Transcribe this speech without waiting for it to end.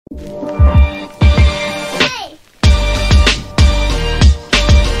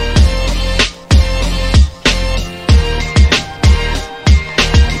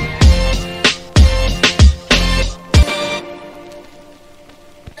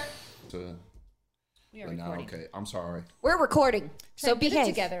to. We are But now, recording. okay, I'm sorry. We're recording, so Get behave.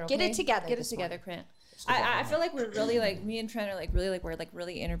 it together. Okay? Get it together. Get it together, Trent. I feel like we're really like me and Trent are like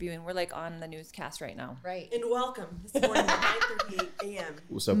really interviewing. We're like on the newscast right now. Right. And welcome this morning at 9:38 a.m.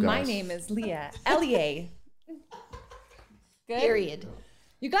 What's up, guys? My name is Leah. Leah. Good. Period.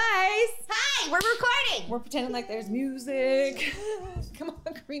 You guys. Hi, we're recording. We're pretending like there's music. Come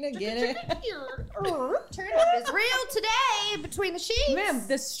on, Corina, get it. Turn up is real today between the sheets. Ma'am,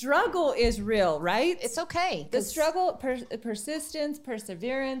 the struggle is real, right? It's okay. The struggle, persistence,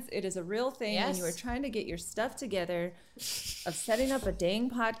 perseverance, it is a real thing when Yes. you are trying to get your stuff together of setting up a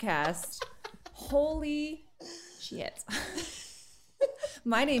dang podcast. Holy shit.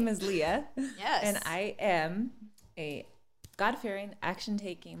 My name is Leah. Yes. And I am a God-fearing,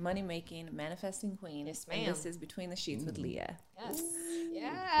 action-taking, money-making, manifesting queen. Yes, And ma'am. this is Between the Sheets with Leah. Yes.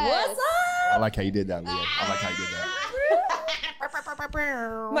 Yes. What's up? I like how you did that, Leah. I like how you did that.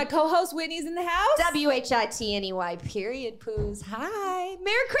 My co-host Whitney's in the house. WHITNEY, period, poos. Hi.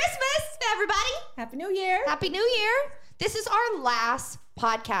 Merry Christmas, everybody. Happy New Year. Happy New Year. This is our last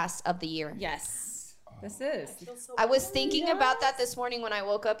podcast of the year. Yes, this is. I was thinking about that this morning when I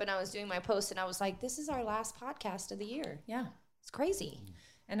woke up and I was doing my post, and I was like, this is our last podcast of the year. Yeah. It's crazy.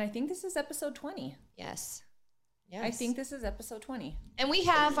 And I think this is episode 20. Yes. Yes. I think this is episode 20. And we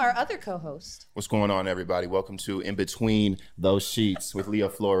have our other co-host. What's going on, everybody? Welcome to In Between Those Sheets with Leah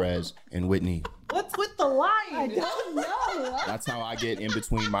Flores and Whitney. What's with the line? I don't know. That's how I get in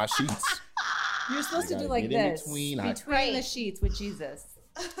between my sheets. You're supposed to gotta do like get in this. between. Between the sheets with Jesus.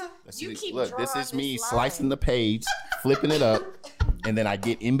 You keep Look, this drawing is me this line. slicing the page, flipping it up, and then I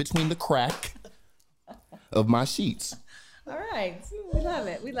get in between the crack of my sheets. All right. We love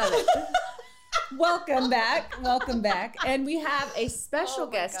it. We love it. Welcome back. Welcome back. And we have a special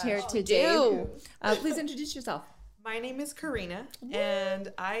guest here today. do. Please introduce yourself. My name is Corina,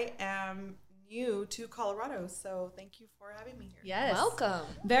 and I am new to Colorado, so thank you for having me here. Yes. Welcome.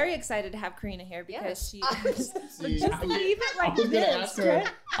 Very excited to have Corina here because Yes. she See, just leave it like I was gonna this. ask her.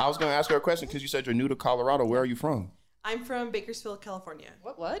 I was going to ask her a question because you said you're new to Colorado. Where are you from? I'm from Bakersfield, California.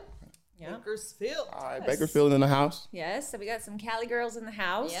 What? Yeah. Bakersfield. All right, Bakersfield in the house. Yes, so we got some Cali girls in the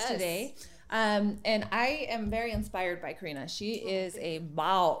house Yes. today. And I am very inspired by Corina. She is a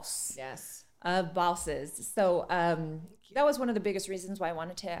boss Yes. of bosses. So that was one of the biggest reasons why I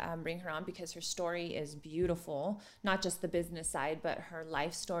wanted to bring her on, because her story is beautiful, not just the business side, but her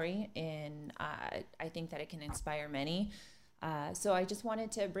life story. And I think that it can inspire many. So I just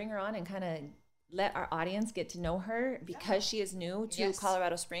wanted to bring her on and kind of let our audience get to know her because she is new to Yes.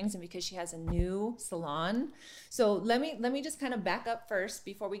 Colorado Springs and because she has a new salon. So let me just kind of back up first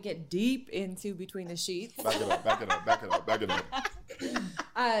before we get deep into Between the Sheets. Back it up, back it up, back it up, back it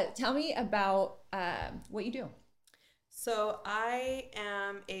up. Tell me about what you do. So I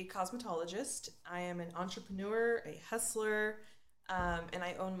am a cosmetologist. I am an entrepreneur, a hustler, and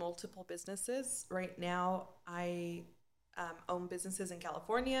I own multiple businesses. Right now, I own businesses in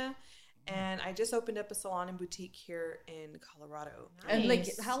California, and I just opened up a salon and boutique here in Colorado. And like,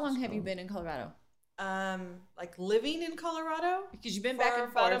 Nice. how long have you been in Colorado? Like living in Colorado Because you've been for back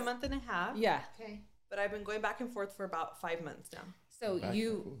and about forth. a month and a half. Yeah. Okay. But I've been going back and forth for about 5 months now. So Back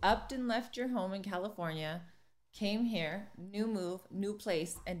you and forth. upped and left your home in California, came here, new move, new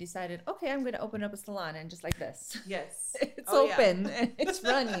place, and decided, okay, I'm going to open up a salon, and just like this, Yes. it's Oh, yeah. open, and it's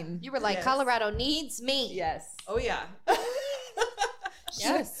running. You were like, Yes. Colorado needs me. Yes. Oh, yeah.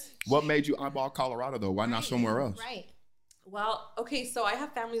 Yes. What made you eyeball Colorado, though? Why not somewhere else? Right. Well, okay, so I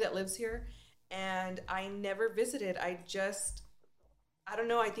have family that lives here, and I never visited. I don't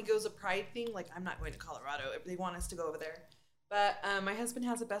know, I think it was a pride thing. Like, I'm not going to Colorado. They want us to go over there. But my husband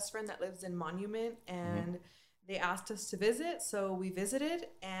has a best friend that lives in Monument, and they asked us to visit. So we visited,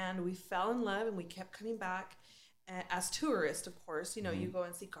 and we fell in love, and we kept coming back. As tourists, of course, you know, you go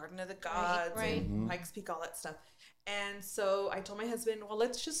and see Garden of the Gods right. and Pikes Peak, all that stuff. And so I told my husband, well,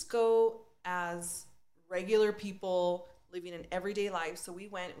 let's just go as regular people living an everyday life. So we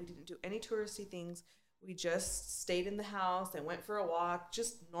went, we didn't do any touristy things. We just stayed in the house and went for a walk,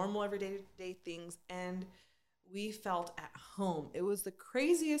 just normal everyday things. And we felt at home. It was the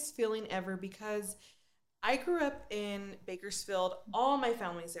craziest feeling ever because I grew up in Bakersfield. All my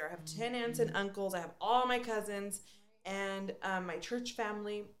family's there. I have 10 aunts and uncles. I have all my cousins and my church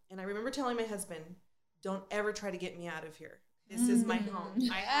family. And I remember telling my husband, don't ever try to get me out of here. This is my home.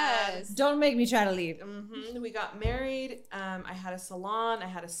 Don't make me try to leave. We got married. I had a salon. I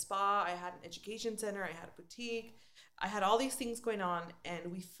had a spa. I had an education center. I had a boutique. I had all these things going on.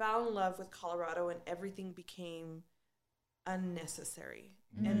 And we fell in love with Colorado and everything became unnecessary.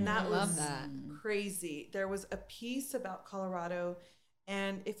 And that love was that. crazy. There was a piece about Colorado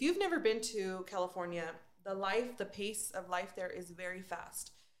And if you've never been to California, the pace of life there is very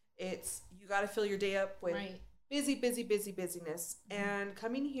fast. You got to fill your day up with busyness. And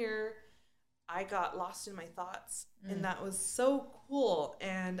coming here, I got lost in my thoughts, and that was so cool.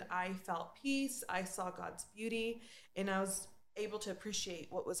 And I felt peace. I saw God's beauty, and I was able to appreciate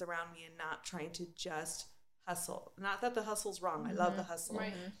what was around me and not trying to just hustle. Not that the hustle's wrong. I love the hustle,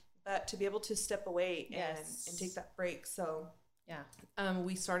 but to be able to step away and take that break. So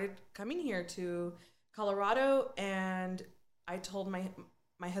we started coming here to Colorado, and I told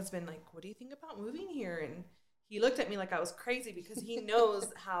my husband, like, what do you think about moving here? And he looked at me like I was crazy, because he knows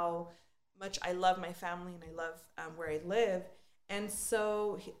how much I love my family and I love where I live. And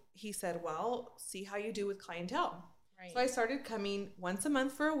so he said, well, see how you do with clientele. Right. So I started coming once a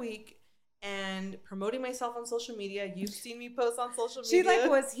month for a week and promoting myself on social media. You've seen me post on social media. She like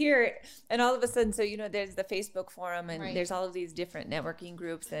was here, and all of a sudden, so, there's the Facebook forum, and there's all of these different networking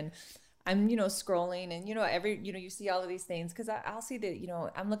groups, and I'm, scrolling, and, you see all of these things, because I'll see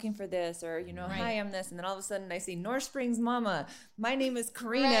that, I'm looking for this, or, hi, I'm this. And then all of a sudden I see North Springs Mama. My name is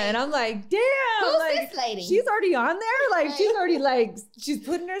Corina. And I'm like, damn. Who's this lady? She's already on there. Like, she's already she's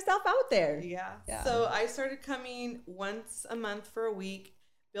putting herself out there. Yeah. So I started coming once a month for a week,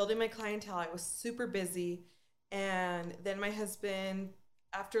 building my clientele. I was super busy. And then my husband,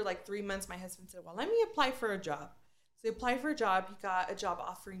 after like 3 months, my husband said, well, let me apply for a job. So he applied for a job. He got a job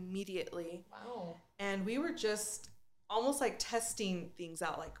offer immediately. Wow. And we were just almost like testing things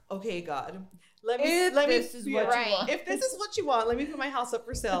out. Like, okay, God, if this is what you want, let me put my house up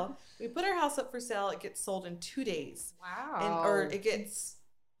for sale. We put our house up for sale. It gets sold in 2 days. Wow. Or it gets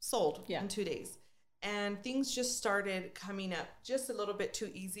sold in 2 days. And things just started coming up just a little bit too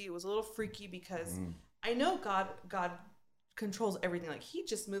easy. It was a little freaky, because I know God controls everything. Like, he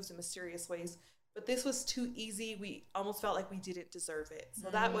just moves in mysterious ways. But this was too easy. We almost felt like we didn't deserve it. So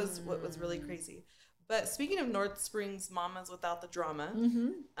that was what was really crazy. But speaking of North Springs Mamas Without the Drama,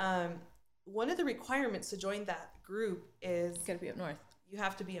 one of the requirements to join that group is got to be up north. You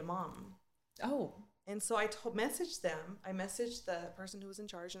have to be a mom. Oh. And so I messaged them. I messaged the person who was in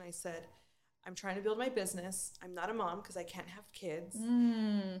charge, and I said, I'm trying to build my business. I'm not a mom because I can't have kids,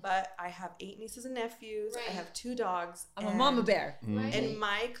 but I have 8 nieces and nephews. I have 2 dogs. I'm a mama bear. And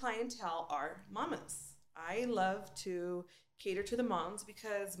my clientele are mamas. I love to cater to the moms,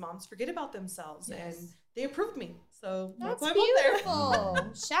 because moms forget about themselves, and they approved me. So that's why beautiful.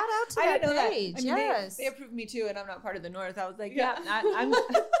 Shout out to that page. I mean, they approved me too, and I'm not part of the North. I was like, I'm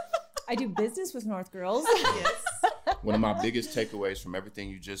I do business with North girls. Yes. One of my biggest takeaways from everything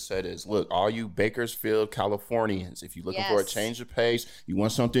you just said is, look, all you Bakersfield Californians, if you're looking for a change of pace, you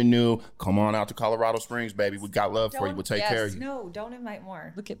want something new, come on out to Colorado Springs, baby. We got love for you. We'll take care of you. No, don't invite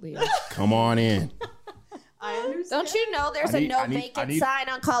more. Look at Leo. Come on in. I understand. Don't you know there's a no vacant sign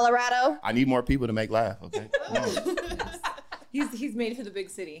on Colorado? I need more people to make laugh, okay? Come on. He's made for the big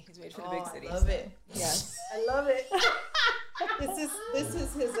city. He's made for the big city. I love it. Yes. I love it. This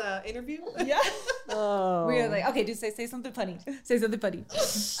is his interview. Yeah. Oh. We were like, okay, dude, say something funny. Say something funny.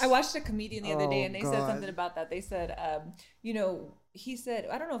 I watched a comedian the other day, and they said something about that. They said, he said,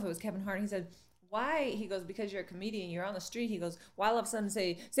 I don't know if it was Kevin Hart. He said, why? He goes, because you're a comedian, you're on the street. He goes, why all of a sudden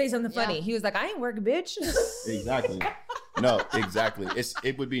say something funny? He was like, I ain't working, bitch. Exactly. No, exactly.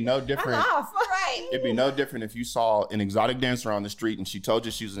 It would be no different. Right. It'd be no different if you saw an exotic dancer on the street and she told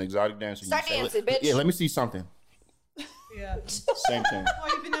you she was an exotic dancer. Start dancing, bitch. Yeah, let me see something. Yeah. Same thing.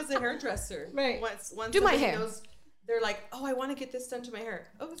 Well, even as a hairdresser. Right. Once do my hair. They're like, oh, I want to get this done to my hair.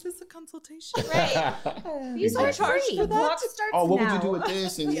 Oh, is this a consultation? Right. These are charged for that. Oh, what would you do with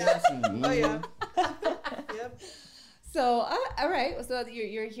this? And yes, and, Oh, yeah. Yep. So, all right. So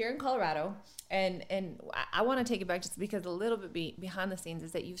you're here in Colorado, and I want to take it back just because a little bit behind the scenes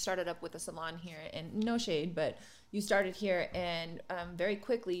is that you started up with a salon here, and no shade, but you started here, and very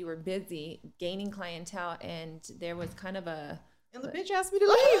quickly you were busy gaining clientele, and there was kind of a... And the bitch asked me to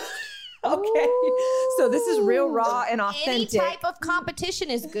leave. Okay. So this is real raw and authentic. Any type of competition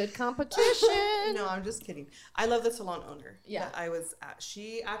is good competition. No, I'm just kidding. I love the salon owner. Yeah. That I was at.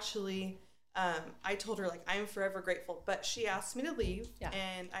 She actually, I told her, like, I'm forever grateful, but she asked me to leave,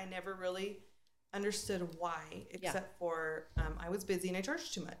 and I never really understood why, except for I was busy and I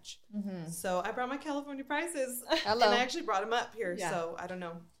charged too much. Mm-hmm. So I brought my California prices. Hello. And I actually brought them up here. Yeah. So I don't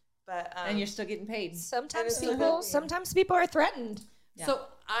know. But and you're still getting paid. Sometimes people are threatened. Yeah. So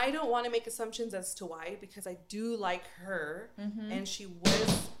I don't want to make assumptions as to why, because I do like her, and she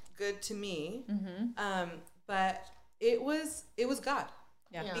was good to me. But it was God,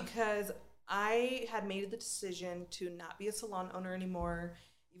 because I had made the decision to not be a salon owner anymore,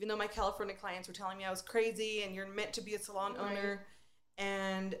 even though my California clients were telling me I was crazy and you're meant to be a salon owner.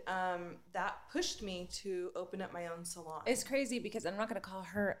 And that pushed me to open up my own salon. It's crazy because I'm not going to call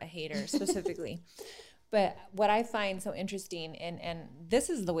her a hater specifically. But what I find so interesting, and this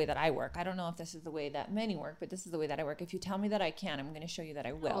is the way that I work. I don't know if this is the way that many work, but this is the way that I work. If you tell me that I can, I'm going to show you that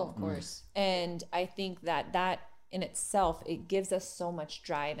I will. Oh, of course. And I think that in itself, it gives us so much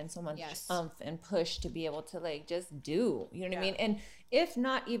drive and so much oomph and push to be able to like just do, you know what I mean? And if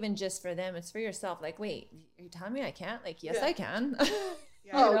not even just for them, it's for yourself. Like, wait, are you telling me I can't? Like, yes, I can.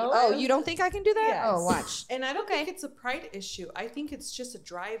 You don't think I can do that? Yes. Oh, watch. And I don't think it's a pride issue. I think it's just a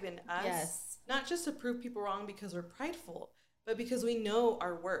drive in us. Yes. Not just to prove people wrong because we're prideful, but because we know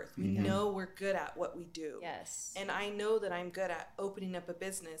our worth. We know we're good at what we do. Yes. And I know that I'm good at opening up a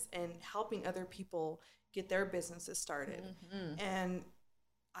business and helping other people get their businesses started. And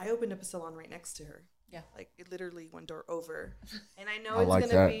I opened up a salon right next to her. Yeah. Like it literally one door over. And I know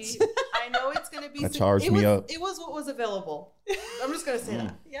I know it's gonna be That charged me up. It was what was available. I'm just gonna say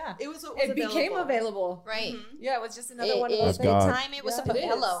that. Yeah. It was what was available. It became available. Right. Yeah, it was just another one of those The God. time it was Yeah, supposed it is.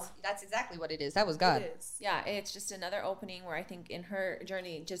 hello. That's exactly what it is. That was God. It is. Yeah, it's just another opening where I think in her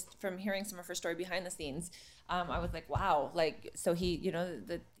journey, just from hearing some of her story behind the scenes, I was like, wow, like, so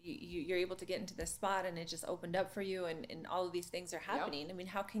you're able to get into this spot and it just opened up for you and all of these things are happening. I mean,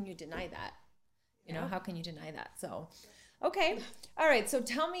 how can you deny that? You know, how can you deny that? So, okay. All right. So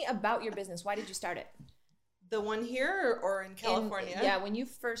tell me about your business. Why did you start it? The one here or in California? When you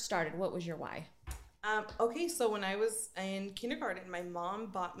first started, what was your why? Okay, so when I was in kindergarten, my mom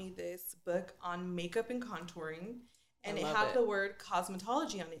bought me this book on makeup and contouring, and it had the word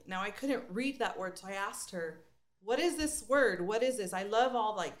cosmetology on it. Now, I couldn't read that word, so I asked her, what is this word? What is this? I love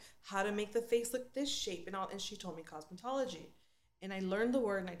all like how to make the face look this shape and all, and she told me cosmetology. And I learned the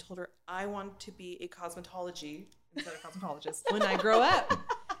word, and I told her I want to be a cosmetology instead of cosmetologist when I grow up.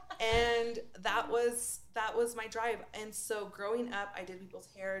 And that was my drive. And so growing up, I did people's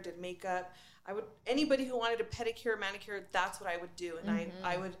hair, did makeup. Anybody who wanted a pedicure, manicure, that's what I would do. And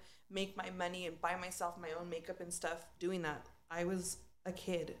I would make my money and buy myself my own makeup and stuff doing that. I was a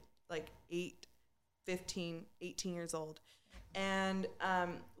kid, like 18 years old. And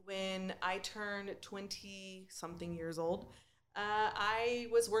when I turned 20-something years old, I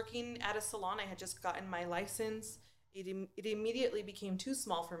was working at a salon. I had just gotten my license. It immediately became too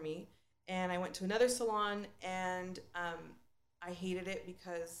small for me. And I went to another salon, and I hated it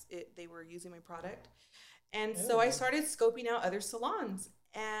because they were using my product. And so I started scoping out other salons.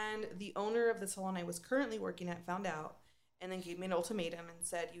 And the owner of the salon I was currently working at found out and then gave me an ultimatum and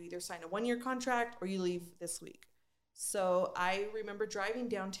said, you either sign a 1-year contract or you leave this week. So I remember driving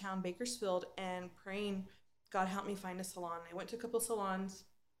downtown Bakersfield and praying, God, help me find a salon. I went to a couple salons.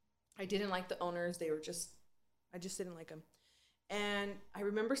 I didn't like the owners. I just didn't like them. And I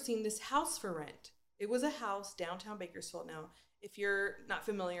remember seeing this house for rent. It was a house downtown Bakersfield. Now, if you're not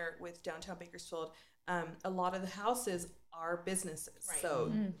familiar with downtown Bakersfield, a lot of the houses are businesses. Right.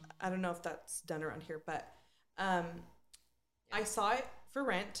 So I don't know if that's done around here, but I saw it for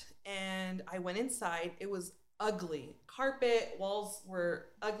rent and I went inside. It was ugly. Carpet, walls were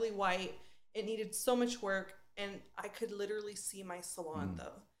ugly white. It needed so much work. And I could literally see my salon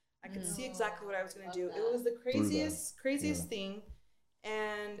though. I could see exactly what I was going to do. It was the craziest thing.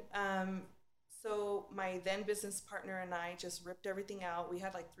 And so my then business partner and I just ripped everything out. We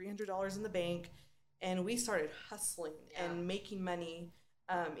had like $300 in the bank and we started hustling and making money.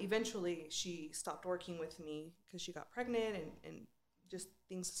 Eventually she stopped working with me because she got pregnant and just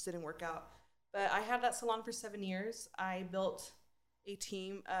things just didn't work out. But I had that salon for 7 years. I built a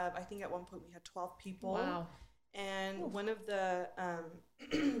team of, I think at one point we had 12 people. Wow. And one of the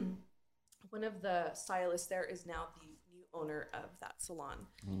stylists there is now the new owner of that salon.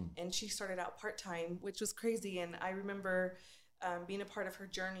 And she started out part-time, which was crazy. And I remember being a part of her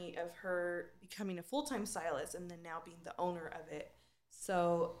journey of her becoming a full-time stylist and then now being the owner of it.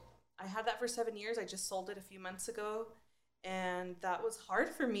 So I had that for 7 years. I just sold it a few months ago. And that was hard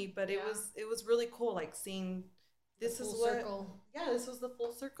for me, but it was really cool, like seeing this is what circle. Yeah, this was the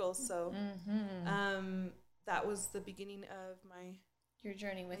full circle. So that was the beginning of your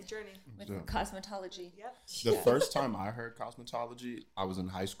journey with So, cosmetology. Yep. The first time I heard cosmetology, I was in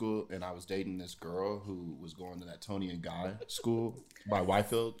high school and I was dating this girl who was going to that Tony and Guy school by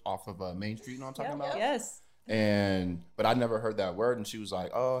Whitefield off of Main Street. You know what I'm talking about? Yes. But I never heard that word, and she was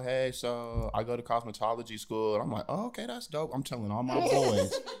like, "Oh, hey, so I go to cosmetology school," and I'm like, "Oh, okay, that's dope." I'm telling all my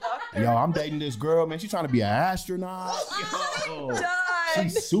boys, "Yo, I'm dating this girl, man. She's trying to be an astronaut. Yo,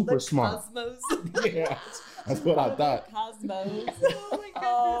 she's super smart." Cosmos. Yeah, that's what I thought. Cosmos. Oh my goodness,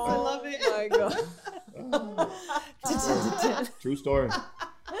 I love it. Oh my God. True story.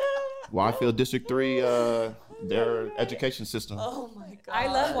 Well, I feel District 3 their education system. Oh my god! I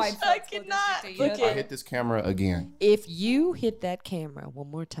love White I Plains School cannot. District. Look I hit this camera again. If you hit that camera one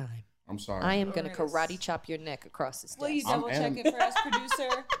more time, I'm sorry. I am going to karate chop your neck across this Will you desk. double check it for us,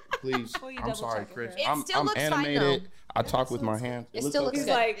 producer? Please. Will you I'm double sorry, check it Chris. for us? It I'm, still I'm looks fine, animated. though. I talk with my hands. It still looks He's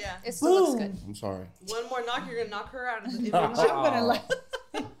good. like, Yeah. It still looks good. I'm sorry. One more knock, you're gonna knock her out of the I'm gonna laugh.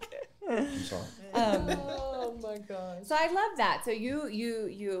 I'm sorry. Oh my god! So I love that. So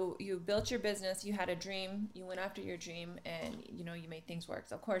you built your business. You had a dream. You went after your dream, and you made things work.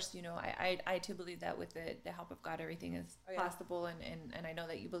 So of course, I too believe that with the help of God, everything is possible, and I know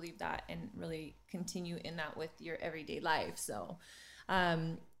that you believe that, and really continue in that with your everyday life. So,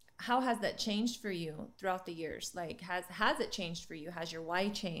 how has that changed for you throughout the years? Like, has it changed for you? Has your why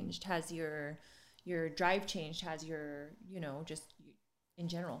changed? Has your drive changed? Has your just in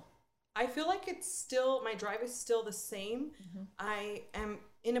general? I feel like it's still, my drive is still the same. I am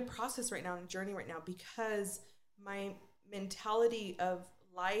in a process right now, in a journey right now, because my mentality of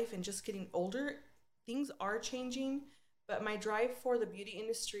life and just getting older, things are changing, but my drive for the beauty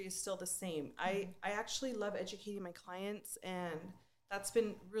industry is still the same. I actually love educating my clients, and that's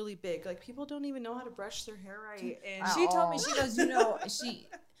been really big. Like, people don't even know how to brush their hair right. And She told me, she goes,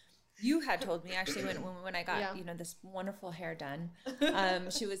 you had told me actually when I got this wonderful hair done,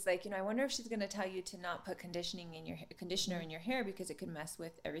 she was like, I wonder if she's going to tell you to not put conditioner in your hair because it could mess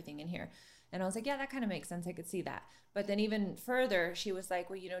with everything in here. And I was like, yeah, that kind of makes sense. I could see that. But then even further, she was like,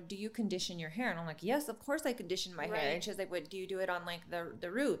 well, do you condition your hair? And I'm like, yes, of course I condition my hair. And she's like, what, do you do it on like the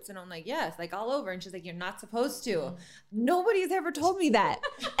roots? And I'm like, yes, like all over. And she's like, you're not supposed to. Nobody's ever told me that.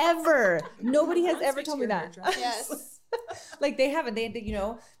 Ever. Nobody has ever told me that. Yes. Like they haven't,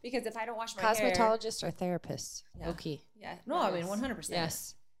 because if I don't wash my hair. Cosmetologists or therapists. Yeah. Okay. Yeah. No, I mean, 100%.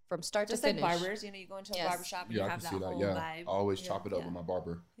 Yes. From start just to finish. like barbers, you go into a barbershop and you have that whole vibe. I always chop it up with my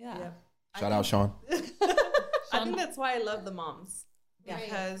barber. Yeah. Shout out, Sean. I think that's why I love the moms, Yeah.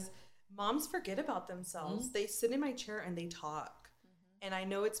 because moms forget about themselves. They sit in my chair and they talk. And I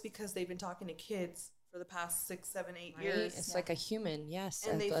know it's because they've been talking to kids for the past 6, 7, 8 years. It's like a human, yes.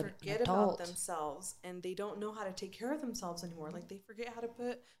 And they an forget adult. about themselves, and they don't know how to take care of themselves anymore. Like, they forget how to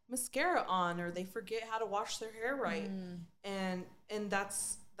put mascara on, or they forget how to wash their hair right. And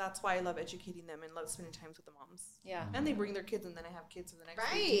that's why I love educating them and love spending time with the moms. Yeah. And they bring their kids, and then I have kids for the next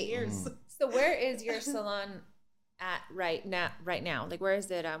 18 years. So where is your salon at right now? Like, where is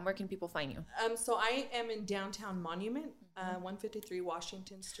it? Where can people find you? So I am in downtown Monument, 153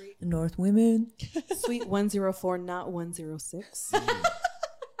 Washington Street. North Women. Suite 104, not 106.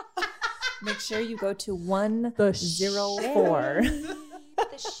 Make sure you go to 104.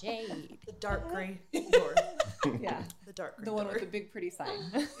 The shade. The dark gray door. Yeah. The dark gray The one door. with the big pretty sign.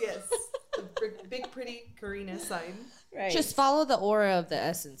 Yes. The big pretty Corina sign. Right. Just follow the aura of the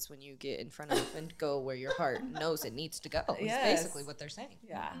essence when you get in front of and go where your heart knows it needs to go. Is Yes. basically what they're saying.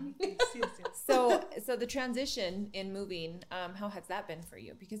 Yeah. Yes. So the transition in moving, how has that been for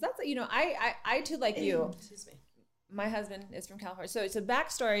you? Because that's, I too, like you, Excuse me. my husband is from California. So it's a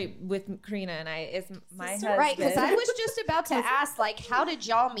backstory with Corina and I is my husband. Right, because I was just about to ask, like, how did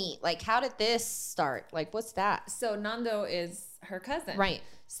y'all meet? Like, how did this start? Like, what's that? So Nando is her cousin. Right.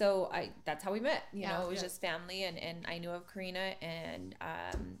 So that's how we met. You know, it was Yeah. just family, and I knew of Corina, and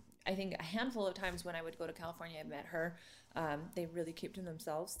I think a handful of times when I would go to California, I met her. They really keep to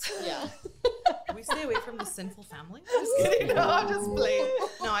themselves. Yeah. We stay away from the sinful family. Just kidding. No, I'm just playing.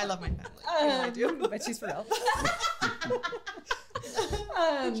 No, I love my family. I do. But she's for real.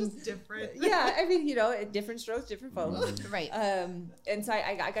 It's just different. Yeah, I mean, different strokes, different folks. Right. And so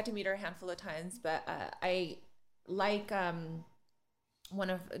I got to meet her a handful of times, but I like one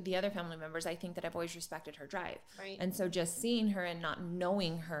of the other family members, I think that I've always respected her drive. Right. And so just seeing her and not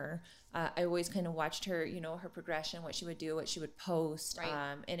knowing her, I always kind of watched her, her progression, what she would do, what she would post. Right.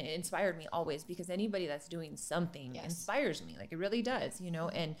 And it inspired me always, because anybody that's doing something inspires me. Like, it really does,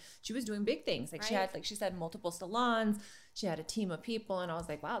 and she was doing big things. Like, she had, like she said, multiple salons. She had a team of people. And I was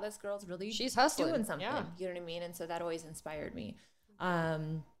like, wow, this girl's really She's hustling. doing something. Yeah. You know what I mean? And so that always inspired me.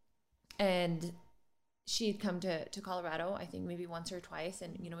 And she'd come to Colorado, I think maybe once or twice,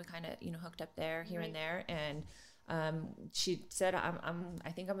 and we kind of hooked up there, here and there, and she said,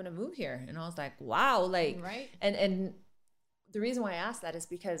 I think I'm gonna move here, and I was like, wow, like, Right. and the reason why I asked that is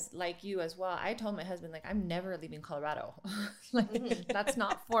because, like you as well, I told my husband, like, I'm never leaving Colorado. Like, that's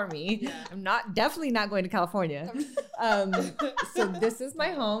not for me. I'm definitely not going to California. So this is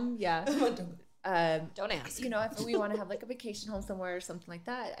my home. Yeah. Don't ask. If we want to have like a vacation home somewhere or something like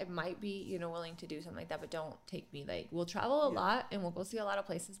that, I might be, willing to do something like that, but don't take me. Like, we'll travel a lot and we'll go see a lot of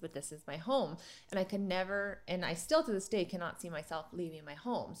places, but this is my home. And I can never, and I still to this day cannot see myself leaving my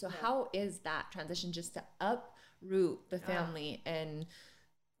home. So how is that transition, just to up root the family and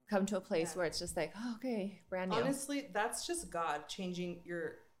come to a place where it's just like, oh, okay, brand new. Honestly, that's just God changing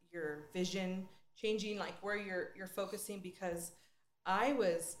your vision, changing like where you're focusing, because I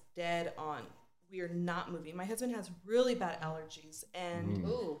was dead on. We are not moving. My husband has really bad allergies, and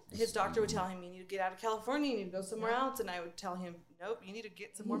his doctor would tell him, you need to get out of California, you need to go somewhere else. And I would tell him, nope, you need to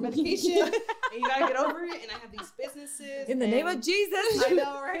get some more medication, and you got to get over it. And I have these businesses. In the name of Jesus. I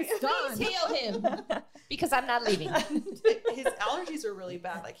know, right? Please heal him, because I'm not leaving. His allergies are really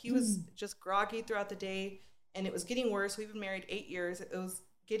bad. Like, he was just groggy throughout the day, and it was getting worse. We've been married 8 years. It was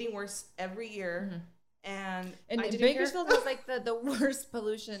getting worse every year. And Bakersfield has like the worst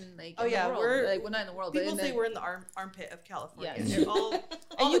pollution in the world. We're not in the world. People but say we're in the armpit of California. Yes. They're all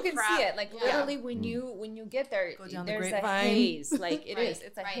and you can see it. Like literally when you get there, there's a haze. Like it is.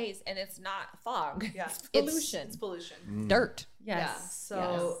 It's a haze, and it's not fog. Yeah, it's pollution. It's pollution. Dirt. Yes. Yeah.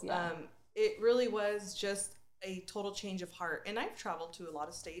 So it really was just a total change of heart. And I've traveled to a lot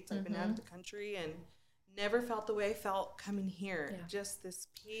of states. I've been out of the country and never felt the way I felt coming here. Yeah. Just this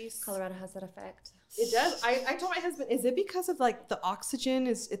peace. Colorado has that effect. It does. I told my husband, is it because of like the oxygen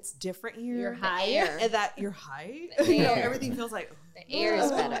it's different here? You're higher. And that you're high? Everything feels like the air is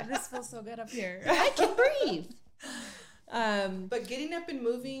better. This feels so good up here. I can breathe. But getting up and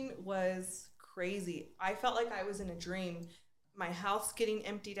moving was crazy. I felt like I was in a dream. My house getting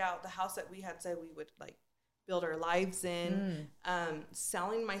emptied out, the house that we had said we would like build our lives in,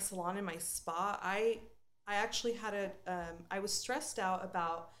 selling my salon and my spa. I actually had I was stressed out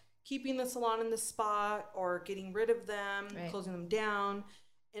about keeping the salon and the spa or getting rid of them, closing them down.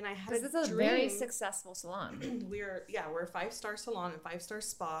 And I had this is a very successful salon. We're a 5-star salon and 5-star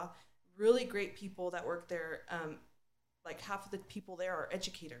spa. Really great people that work there. Like half of the people there are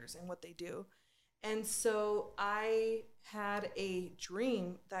educators in what they do. And so I had a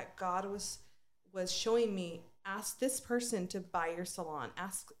dream that God was showing me, ask this person to buy your salon.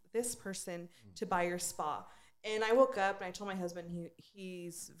 Ask this person to buy your spa. And I woke up and I told my husband,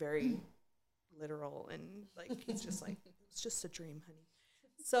 he's very literal and like, he's just like, it's just a dream, honey.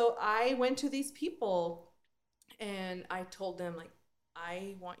 So I went to these people and I told them like,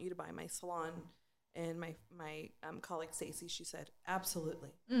 I want you to buy my salon. And my colleague, Stacy, she said, absolutely.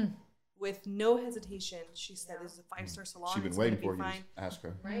 With no hesitation, she said, this is a 5-star salon. She's been waiting for you to ask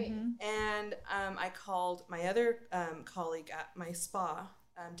her. Right. And I called my other colleague at my spa,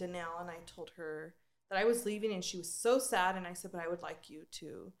 Danelle, and I told her that I was leaving, and she was so sad. And I said, but I would like you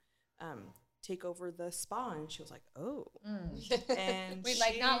to take over the spa. And she was like, oh. And wait,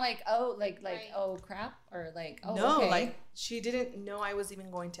 like not like, oh, like oh crap, or like, oh, no, okay. like she didn't know I was even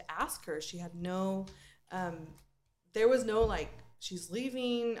going to ask her. She had no, there was no like, she's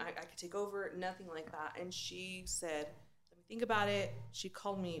leaving, I could take over, nothing like that. And she said, let me think about it. She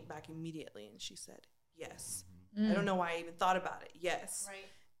called me back immediately and she said, yes. I don't know why I even thought about it. Yes. Right.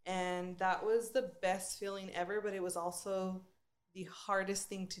 And that was the best feeling ever, but it was also the hardest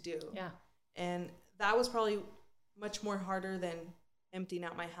thing to do. Yeah. And that was probably much more harder than emptying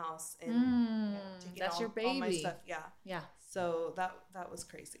out my house and taking that's your baby. all my stuff. Yeah. Yeah. So that was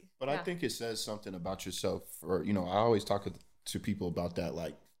crazy. But I think it says something about yourself. Or, I always talk to people about that.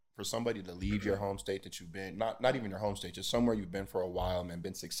 Like, for somebody to leave your home state that you've been, not even your home state, just somewhere you've been for a while and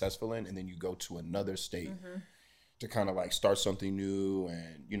been successful in, and then you go to another state to kind of like start something new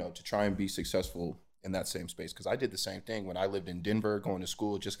and, to try and be successful in that same space. Because I did the same thing when I lived in Denver, going to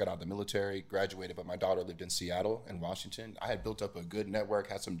school, just got out of the military, graduated, but my daughter lived in Seattle and Washington. I had built up a good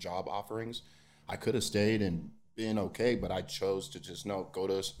network, had some job offerings. I could have stayed and been okay, but I chose to just go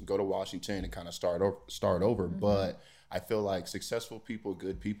to Washington and kind of start over. But I feel like successful people,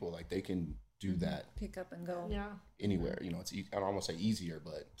 good people, like they can do that. Pick up and go. Yeah. Anywhere. It's I don't want to say easier,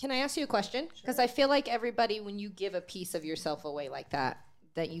 but. Can I ask you a question? Because I feel like everybody, when you give a piece of yourself away like that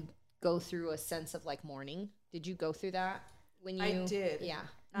you go through a sense of like mourning. Did you go through that? I did. Yeah.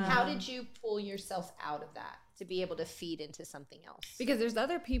 How did you pull yourself out of that to be able to feed into something else? Because there's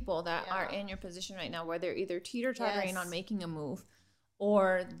other people that are in your position right now where they're either teeter-tottering on making a move,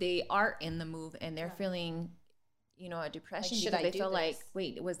 or they are in the move and they're feeling, a depression because they feel like,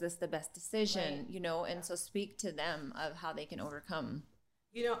 wait, was this the best decision? Right. And so speak to them of how they can overcome.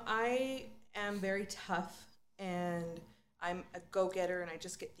 I am very tough and I'm a go-getter and I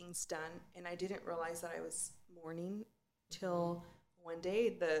just get things done. And I didn't realize that I was mourning till one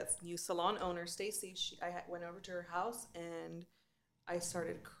day the new salon owner, Stacy, I went over to her house and I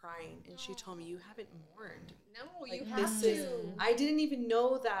started crying. And she told me, you haven't mourned. No, like, you have to. I didn't even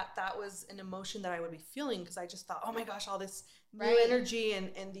know that was an emotion that I would be feeling because I just thought, oh my gosh, all this new energy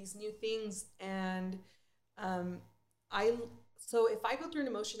and these new things. And so if I go through an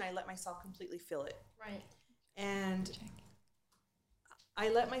emotion, I let myself completely feel it. Right. And I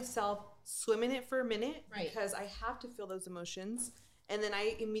let myself swim in it for a minute because I have to feel those emotions. And then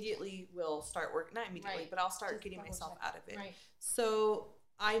I immediately will start working, not immediately, but I'll start just getting myself out of it. So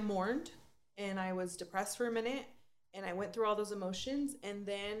I mourned and I was depressed for a minute and I went through all those emotions. And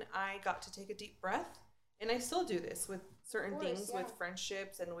then I got to take a deep breath. And I still do this with certain things, with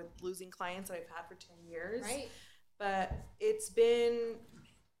friendships and with losing clients that I've had for 10 years. But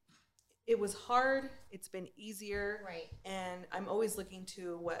it was hard. It's been easier. And I'm always looking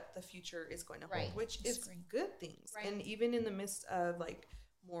to what the future is going to hold, which is good things. And even in the midst of like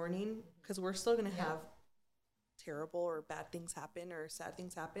mourning, because we're still going to have terrible or bad things happen or sad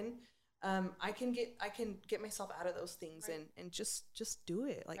things happen. I can get myself out of those things and just do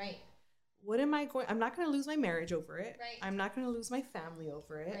it. Like, what am I going? I'm not going to lose my marriage over it. I'm not going to lose my family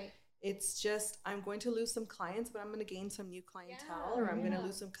over it. It's just, I'm going to lose some clients, but I'm going to gain some new clientele or I'm going to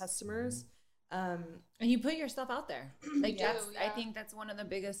lose some customers. And you put yourself out there. Like I think that's one of the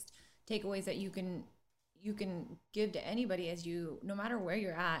biggest takeaways that you can give to anybody as no matter where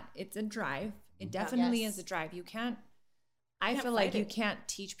you're at, it's a drive. It definitely is a drive. I feel like you can't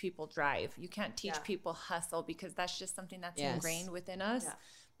teach people drive. You can't teach people hustle because that's just something that's ingrained within us.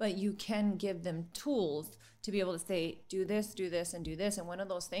 But you can give them tools to be able to say, do this, and do this. And one of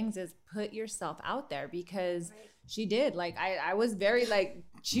those things is put yourself out there because she did. Like, I was very like,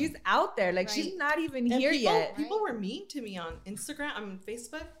 she's out there. Like, she's not even here yet. People were mean to me on Instagram,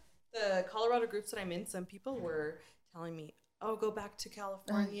 Facebook, the Colorado groups that I'm in. Some people were telling me, oh, go back to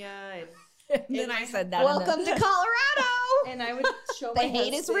California. And then I said that. Welcome to Colorado. And I would show my husband. The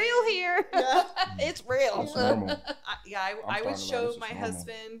hate is real here. It's real. It's normal. I would show my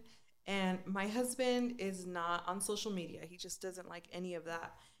husband, and my husband is not on social media. He just doesn't like any of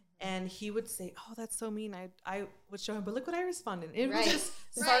that. And he would say, oh, that's so mean. I would show him, but look what I responded. It was just,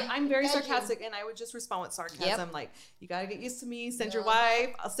 I'm very sarcastic, and I would just respond with sarcasm. Like, you got to get used to me. Send your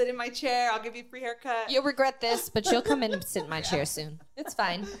wife. I'll sit in my chair. I'll give you a free haircut. You'll regret this, but you'll come in and sit in my chair soon. It's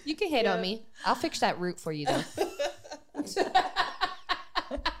fine. You can hate on me. I'll fix that root for you, though.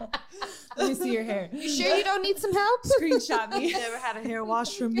 Let me see your hair. You sure you don't need some help? Screenshot me. Never had a hair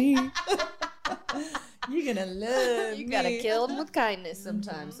wash from me. You're gonna love You gotta kill them with kindness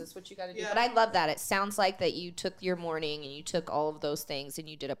sometimes. That's what you gotta do. But I love that. It sounds like that you took your mourning and you took all of those things and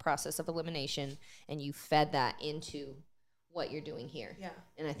you did a process of elimination and you fed that into what you're doing here. Yeah.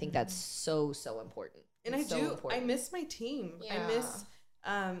 And I think that's so important. And I miss my team. Yeah. I miss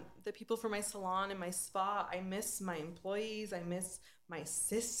the people from my salon and my spa. I miss my employees. I miss my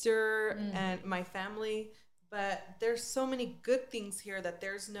sister and my family. But there's so many good things here that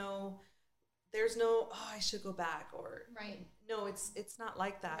there's no, oh, I should go back, or no, it's not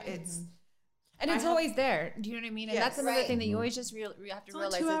like that. It's always there. Do you know what I mean? And that's another thing that you always just you have to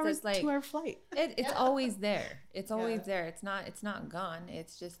realize. It's like 2-hour flight. It's always there. It's always there. It's not gone.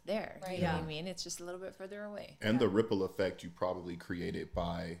 It's just there. You know what I mean? It's just a little bit further away. And the ripple effect you probably created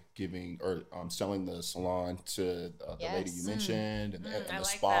by giving or selling the salon to the lady you mentioned and the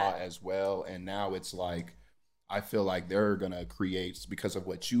spa as well. And now it's like, I feel like they're going to create, because of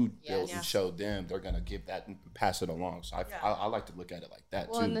what you built and showed them, they're going to give that and pass it along. So I like to look at it like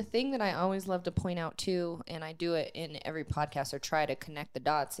that, too. And the thing that I always love to point out, too, and I do it in every podcast or try to connect the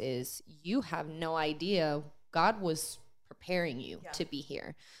dots, is you have no idea God was preparing you to be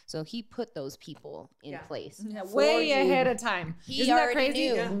here. So he put those people in place. Way ahead of time. Isn't that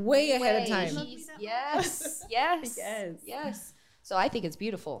crazy? Knew. Way ahead of time. Yes. So I think it's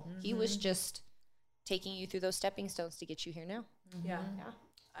beautiful. He was just taking you through those stepping stones to get you here now. Yeah.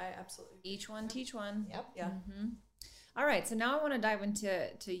 I absolutely. Each one teach one. Yep. Yeah. All right. So now I want to dive into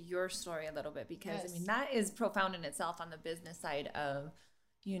your story a little bit, because I mean, that is profound in itself on the business side of,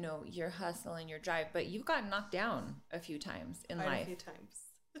 your hustle and your drive, but you've gotten knocked down a few times in life. A few times.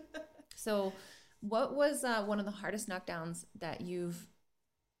 So what was one of the hardest knockdowns that you've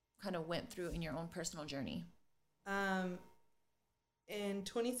kind of went through in your own personal journey? In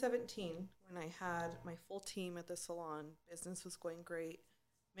 2017, when I had my full team at the salon, business was going great,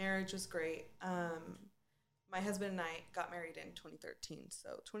 marriage was great. My husband and I got married in 2013.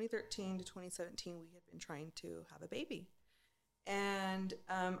 So 2013 to 2017, we had been trying to have a baby. And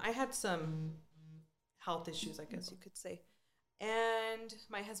I had some health issues, I guess you could say. And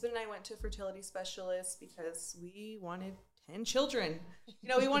my husband and I went to a fertility specialist because we wanted 10 children.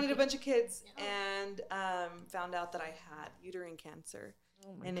 We wanted a bunch of kids, and found out that I had uterine cancer.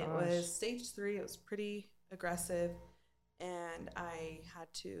 It was stage 3. It was pretty aggressive, and I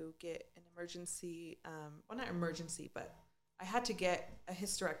had to get an emergency, not emergency, but I had to get a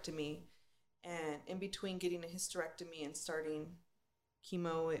hysterectomy. And in between getting a hysterectomy and starting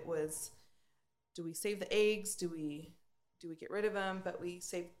chemo, it was do we save the eggs? Do we get rid of them? But we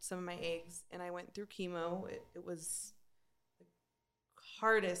saved some of my eggs, and I went through chemo. It was the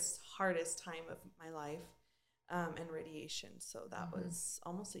hardest time of my life, and radiation. So that was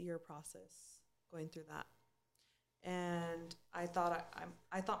almost a year process going through that. And I thought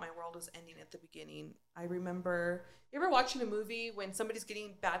my world was ending at the beginning. I remember, you ever watching a movie when somebody's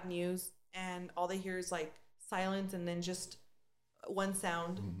getting bad news and all they hear is like silence and then just one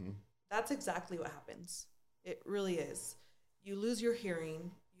sound? Mm-hmm. That's exactly what happens. It really is. You lose your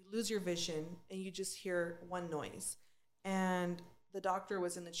hearing, you lose your vision, and you just hear one noise. And the doctor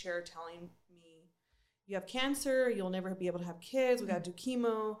was in the chair telling me, you have cancer, you'll never be able to have kids, we got to do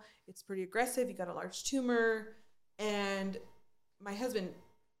chemo, it's pretty aggressive, you got a large tumor. And my husband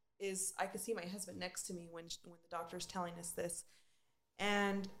I could see my husband next to me when the doctor's telling us this.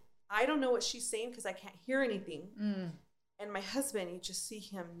 And I don't know what she's saying because I can't hear anything. And my husband, you just see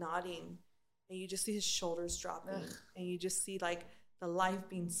him nodding, and you just see his shoulders dropping, and you just see like the life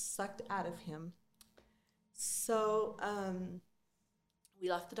being sucked out of him. So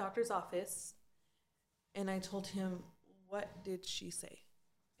we left the doctor's office, and I told him, what did she say?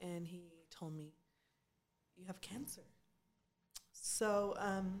 And he told me, you have cancer. So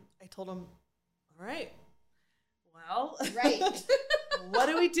I told him, all right, well, right. What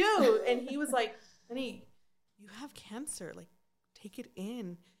do we do? And he was like, honey, you have cancer. Like, take it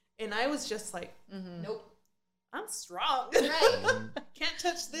in. And I was just like, nope, I'm strong. Right. Can't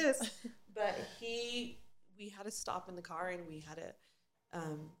touch this. But we had to stop in the car and we had to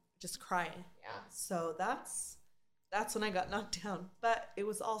just cry. Yeah. So that's when I got knocked down. But it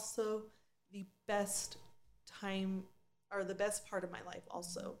was also the best time, or the best part of my life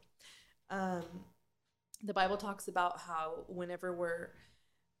also. The Bible talks about how whenever we're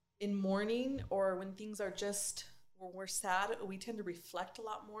in mourning, or when things are just, when we're sad, we tend to reflect a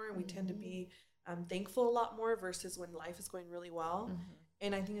lot more, and we tend to be thankful a lot more versus when life is going really well.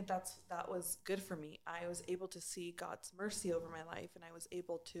 And I think that was good for me. I was able to see God's mercy over my life, and I was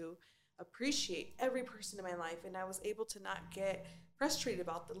able to appreciate every person in my life, and I was able to not get frustrated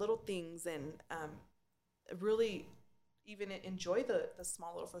about the little things, and really even enjoy the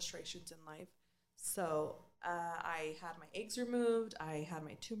small little frustrations in life. So I had my eggs removed, I had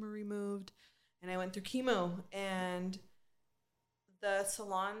my tumor removed, and I went through chemo. And the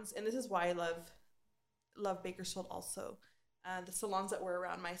salons, and this is why I love Bakersfield also, the salons that were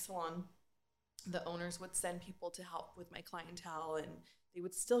around my salon, the owners would send people to help with my clientele, and they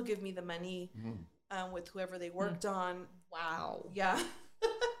would still give me the money with whoever they worked on. Wow. Yeah.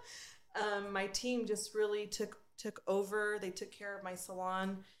 My team just really took over. They took care of my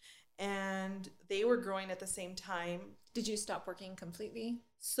salon, and they were growing at the same time. Did you stop working completely?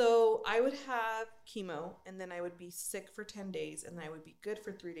 So I would have chemo, and then I would be sick for 10 days, and I would be good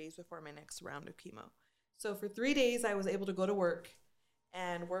for 3 days before my next round of chemo. So for 3 days, I was able to go to work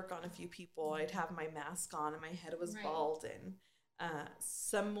and work on a few people. I'd have my mask on, and my head was bald, and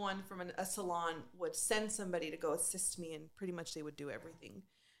someone from a salon would send somebody to go assist me, and pretty much they would do everything.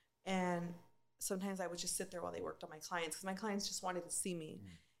 And sometimes I would just sit there while they worked on my clients, because my clients just wanted to see me,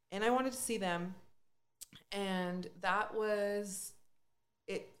 and I wanted to see them. And that was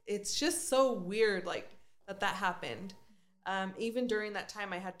it. It's just so weird, like that happened. Even during that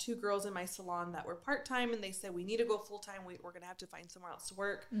time, I had 2 girls in my salon that were part-time, and they said, we need to go full-time. We're going to have to find somewhere else to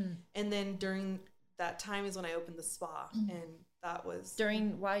work. And then during that time is when I opened the spa, and that was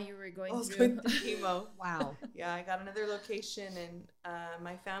while you were going through going through chemo. Wow. Yeah, I got another location, and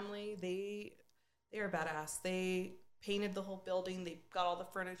my family, they are badass. They painted the whole building. They got all the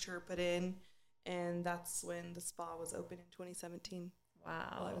furniture put in, and that's when the spa was open in 2017.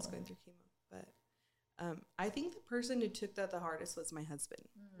 Wow. While I was going through chemo. But I think the person who took that the hardest was my husband.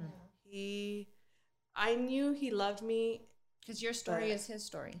 I knew he loved me. Because your story is his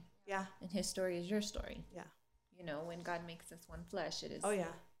story. Yeah. And his story is your story. Yeah. You know, when God makes us one flesh, it is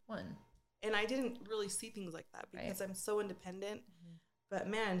one. And I didn't really see things like that because I'm so independent. But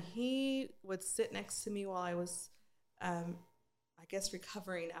man, he would sit next to me while I was, I guess,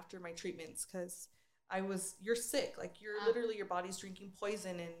 recovering after my treatments, because you're sick. Like, you're literally, your body's drinking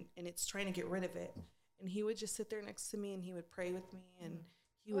poison, and it's trying to get rid of it. And he would just sit there next to me, and he would pray with me, and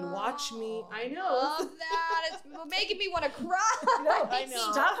he would watch me. I know. Love that. It's making me want to cry. I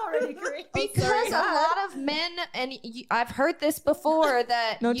know. Stop already, Corina. Because a lot of men, and I've heard this before,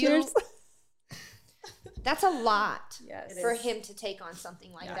 that no tears. That's a lot for him to take on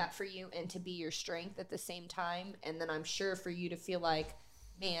something like that for you, and to be your strength at the same time. And then I'm sure for you to feel like,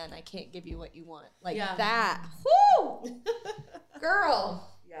 man, I can't give you what you want. Like that. Whoo! Girl.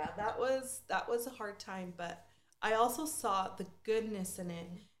 Yeah, that was a hard time, but I also saw the goodness in it.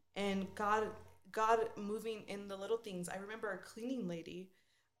 And God God moving in the little things. I remember a cleaning lady,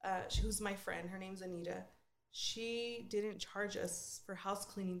 who's my friend. Her name's Anita. She didn't charge us for house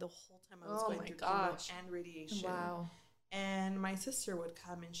cleaning the whole time I was going through chemo and radiation. Wow. And my sister would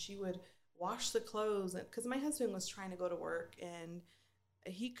come and she would wash the clothes, because my husband was trying to go to work and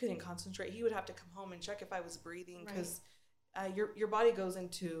he couldn't concentrate. He would have to come home and check if I was breathing, because your body goes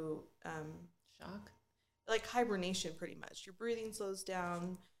into shock, like hibernation, pretty much. Your breathing slows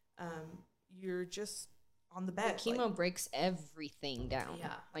down. You're just on the bed. The chemo breaks everything down.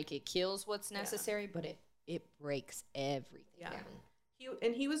 Yeah, like it kills what's necessary, but it breaks everything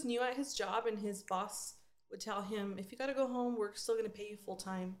down. He was new at his job, and his boss would tell him, if you got to go home, we're still going to pay you full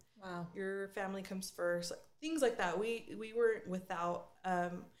time. Wow. Your family comes first. Like, things like that. We weren't without.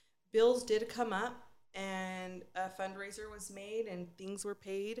 Bills did come up, and a fundraiser was made, and things were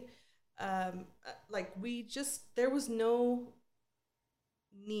paid. There was no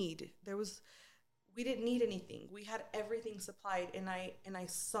need. We didn't need anything. We had everything supplied, and I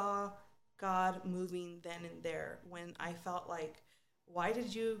saw God moving then and there when I felt like, why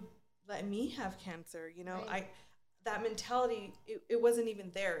did you let me have cancer? You know, that mentality, it wasn't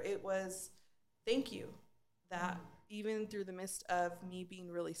even there. It was, thank you that even through the midst of me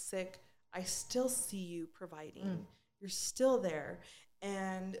being really sick, I still see you providing. You're still there.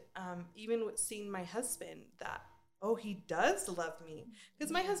 And even with seeing my husband, that, he does love me.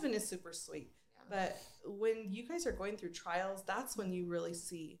 Because my husband is super sweet. But when you guys are going through trials, that's when you really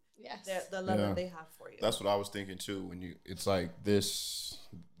see the love that they have for you. That's what I was thinking too. It's like this,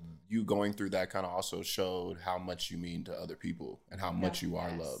 you going through that kind of also showed how much you mean to other people and how much you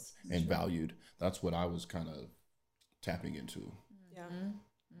are loved and valued. That's what I was kind of tapping into. Yeah.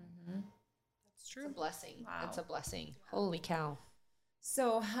 That's true. It's a blessing. Wow. It's a blessing. Holy cow.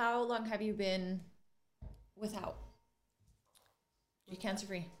 So how long have you been without? You're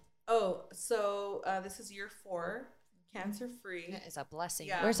cancer-free? So this is year 4, cancer-free. That is a blessing.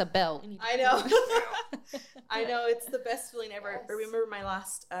 Yeah. Where's a bell? I know. I know. It's the best feeling ever. Yes. I remember my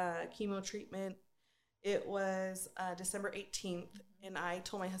last chemo treatment. It was December 18th, and I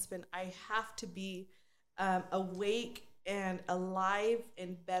told my husband, I have to be awake and alive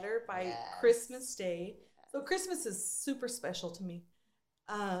and better by Christmas Day. So Christmas is super special to me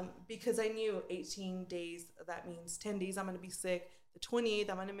because I knew 18 days, that means 10 days I'm going to be sick. The 28th,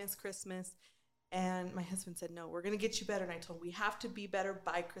 I'm going to miss Christmas. And my husband said, no, we're going to get you better. And I told him, we have to be better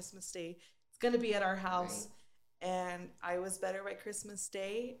by Christmas Day. It's going to be at our house. Right. And I was better by Christmas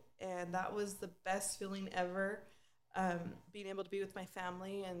Day. And that was the best feeling ever. Being able to be with my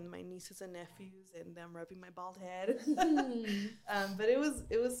family and my nieces and nephews and them rubbing my bald head. But it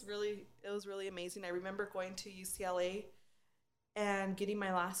was really amazing. I remember going to UCLA and getting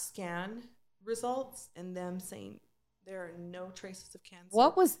my last scan results and them saying, there are no traces of cancer.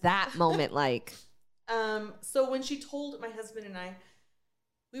 What was that moment like? So when she told my husband and I,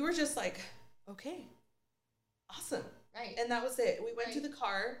 we were just like, okay, awesome. Right. And that was it. We went to the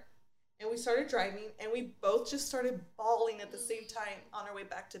car and we started driving and we both just started bawling at the same time on our way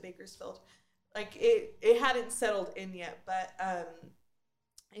back to Bakersfield. Like it hadn't settled in yet, but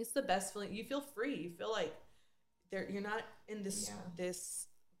it's the best feeling. You feel free. You feel like you're not in this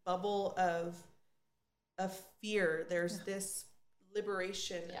bubble of fear. There's this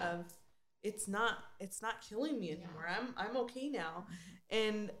liberation of it's not killing me anymore. I'm okay now.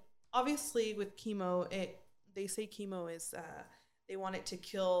 And obviously with chemo, they say chemo is they want it to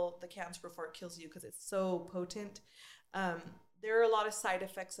kill the cancer before it kills you because it's so potent. There are a lot of side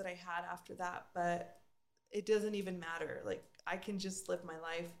effects that I had after that, but it doesn't even matter. Like I can just live my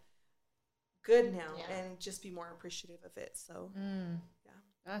life good now and just be more appreciative of it. So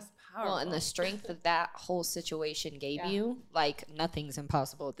that's powerful. Well, and the strength that that whole situation gave you, like nothing's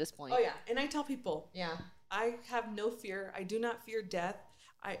impossible at this point. Oh yeah. And I tell people, I have no fear. I do not fear death.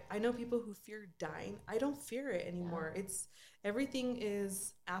 I know people who fear dying. I don't fear it anymore. It's everything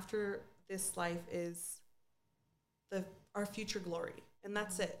is after this life is our future glory. And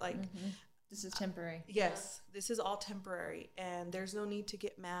that's it. Like this is temporary. Yes, this is all temporary. And there's no need to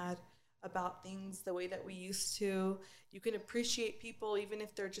get mad about things the way that we used to. You can appreciate people even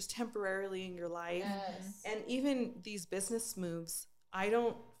if they're just temporarily in your life. Yes. And even these business moves, I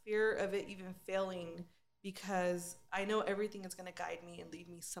don't fear of it even failing because I know everything is going to guide me and lead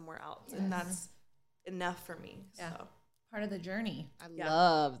me somewhere else. Yes. And that's enough for me. Yeah. So. Part of the journey. I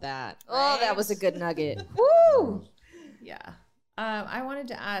love that. Right? Oh, that was a good nugget. Woo! Yeah. I wanted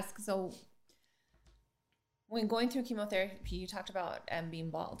to ask, so when going through chemotherapy, you talked about being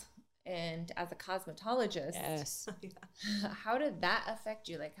bald. And as a cosmetologist, how did that affect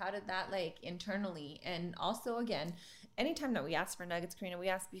you? Like, how did that, like, internally? And also, again, anytime that we ask for nuggets, Corina, we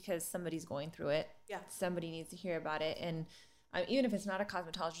ask because somebody's going through it. Yeah. Somebody needs to hear about it. And even if it's not a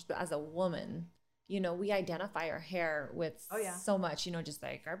cosmetologist, but as a woman, you know, we identify our hair with so much, you know, just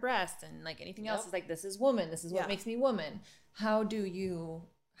like our breasts and like anything else is like, this is woman. This is what makes me woman. How did you?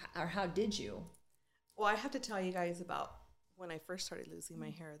 Well, I have to tell you guys about when I first started losing my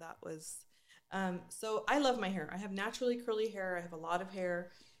hair. That was, so I love my hair. I have naturally curly hair. I have a lot of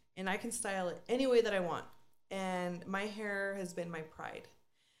hair and I can style it any way that I want. And my hair has been my pride.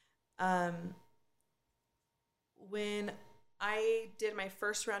 When I did my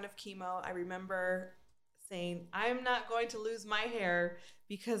first round of chemo, I remember saying, I'm not going to lose my hair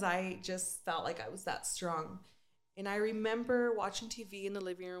because I just felt like I was that strong. And I remember watching TV in the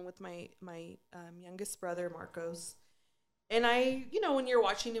living room with my youngest brother, Marcos. And I, you know, when you're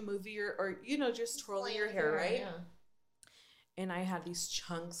watching a movie or you know, just twirling your hair, right? Yeah. And I had these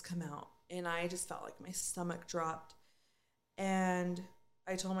chunks come out and I just felt like my stomach dropped. And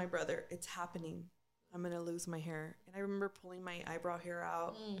I told my brother, it's happening. I'm going to lose my hair. And I remember pulling my eyebrow hair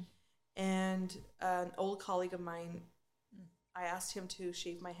out. And an old colleague of mine, I asked him to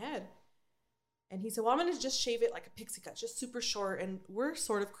shave my head. And he said, well, I'm going to just shave it like a pixie cut, just super short. And we're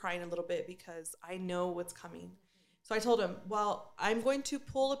sort of crying a little bit because I know what's coming. So I told him, well, I'm going to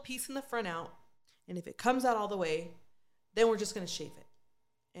pull a piece in the front out. And if it comes out all the way, then we're just going to shave it.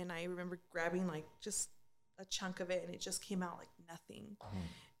 And I remember grabbing like just a chunk of it and it just came out like nothing.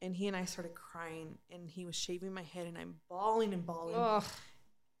 And he and I started crying and he was shaving my head and I'm bawling and bawling. Ugh.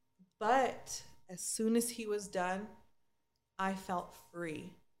 But as soon as he was done, I felt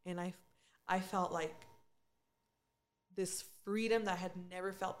free. And I felt like this freedom that I had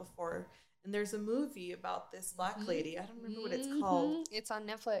never felt before. And there's a movie about this black lady. I don't remember what it's called. It's on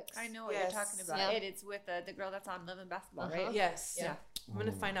Netflix. I know what you're talking about. Yeah. It's with the girl that's on Love and Basketball, right? Yes. Yeah. I'm going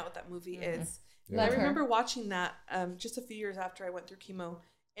to find out what that movie is. Yeah. I remember watching that just a few years after I went through chemo.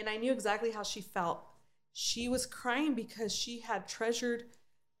 And I knew exactly how she felt. She was crying because she had treasured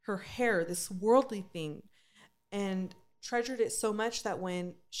her hair, this worldly thing, and treasured it so much that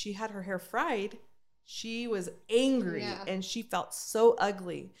when she had her hair fried, she was angry and she felt so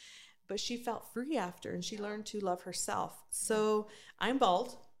ugly. But she felt free after and she learned to love herself. So I'm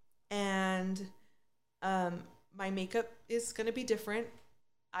bald and my makeup is going to be different.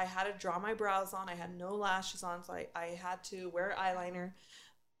 I had to draw my brows on. I had no lashes on, so I had to wear eyeliner.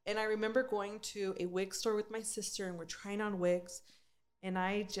 And I remember going to a wig store with my sister and we're trying on wigs and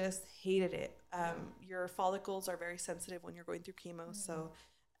I just hated it. Your follicles are very sensitive when you're going through chemo. So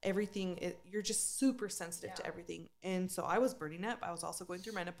everything, you're just super sensitive to everything. And so I was burning up. I was also going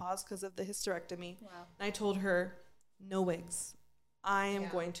through menopause because of the hysterectomy. Wow. And I told her, no wigs. I am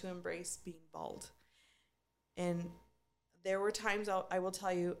going to embrace being bald. And there were times, I will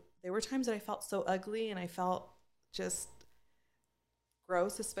tell you, there were times that I felt so ugly and I felt just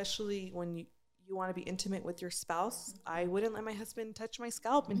gross, especially when you want to be intimate with your spouse. I wouldn't let my husband touch my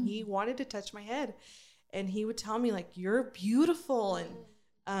scalp and he wanted to touch my head. And he would tell me like, you're beautiful.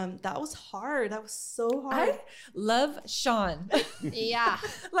 And that was hard. That was so hard. I love Sean. Yeah.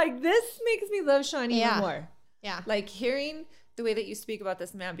 Like this makes me love Sean even more. Yeah. Like hearing the way that you speak about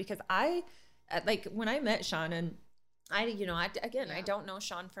this man, because I, like when I met Sean and I don't know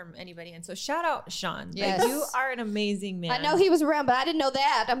Sean from anybody. And so shout out Sean. Yes. Like, you are an amazing man. I know he was around, but I didn't know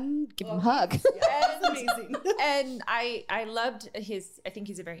that. I'm giving him a hug. That's amazing. And I loved I think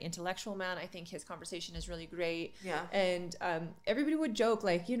he's a very intellectual man. I think his conversation is really great. Yeah. And everybody would joke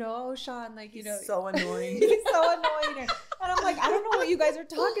like, you know, oh, Sean, like, you know. So annoying. He's so annoying. And I'm like, I don't know what you guys are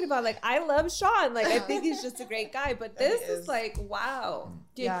talking about. Like, I love Sean. Like, I think he's just a great guy. But this is like, wow.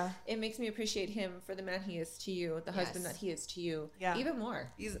 Dude, it makes me appreciate him for the man he is to you, the husband that he is to you, even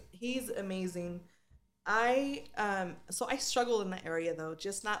more. He's amazing. So I struggled in that area though,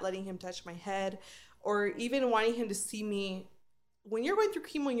 just not letting him touch my head or even wanting him to see me. When you're going through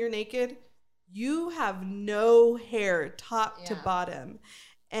chemo and you're naked, you have no hair top to bottom.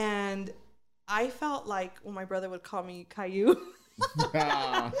 And I felt like when my brother would call me Caillou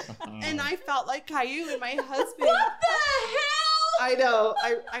and I felt like Caillou and my husband. What the hell? I know.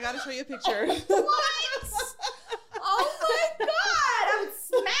 I got to show you a picture. What? Oh my God, I would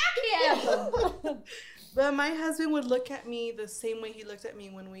smack him. But my husband would look at me the same way he looked at me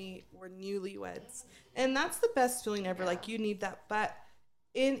when we were newlyweds. And that's the best feeling ever. Like, you need that. But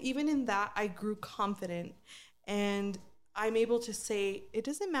even in that, I grew confident. And I'm able to say, it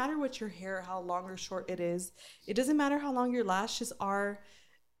doesn't matter what your hair, how long or short it is. It doesn't matter how long your lashes are.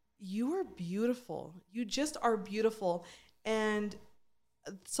 You are beautiful. You just are beautiful. And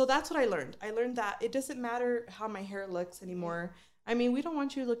so that's what I learned. I learned that it doesn't matter how my hair looks anymore. I mean, we don't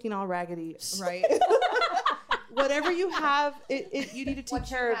want you looking all raggedy, right? whatever you have, you need to take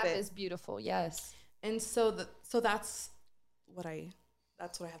care of it. Is beautiful, yes. And so that's what I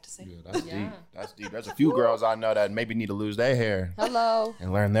have to say. Yeah, that's deep. That's deep. There's a few girls I know that maybe need to lose their hair. Hello.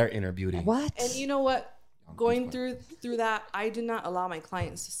 And learn their inner beauty. What? And you know what? Going through that, I do not allow my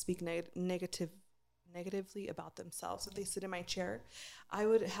clients to speak negatively about themselves. If they sit in my chair, I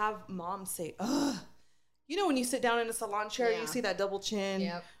would have moms say, "Ugh." You know, when you sit down in a salon chair, you see that double chin,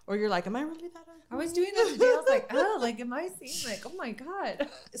 or you're like, "Am I really that ugly?" I was doing that today. I was like, "Oh, like, am I seeing like, oh my god?"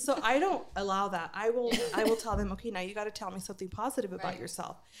 So I don't allow that. I will tell them, "Okay, now you got to tell me something positive about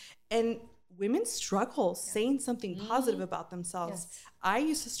yourself." And women struggle saying something positive about themselves. Yes. I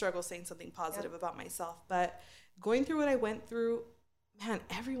used to struggle saying something positive about myself, but going through what I went through, man,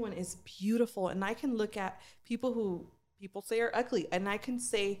 everyone is beautiful, and I can look at people who people say are ugly, and I can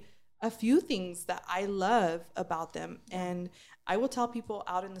say a few things that I love about them. And I will tell people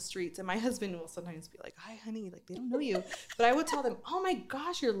out in the streets, and my husband will sometimes be like, "Hi, honey," like they don't know you. But I would tell them, "Oh my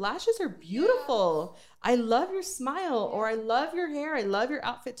gosh, your lashes are beautiful. I love your smile," or "I love your hair. I love your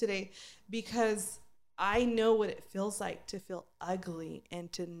outfit today," because I know what it feels like to feel ugly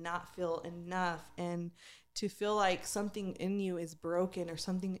and to not feel enough and to feel like something in you is broken or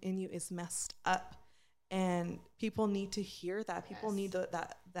something in you is messed up. And people need to hear that. People need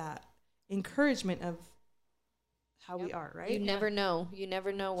that encouragement of how we are, right? You never know. You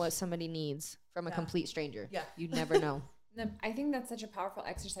never know what somebody needs from a complete stranger. Yeah. You never know. I think that's such a powerful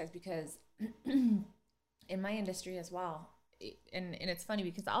exercise because in my industry as well, and it's funny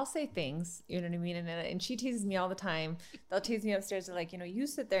because I'll say things, you know what I mean? And she teases me all the time. They'll tease me upstairs. They're like, you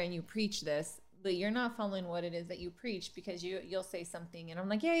sit there and you preach this, but you're not following what it is that you preach because you'll say something. And I'm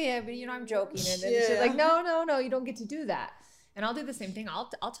like, yeah, but I'm joking. And then she's like, no, you don't get to do that. And I'll do the same thing. I'll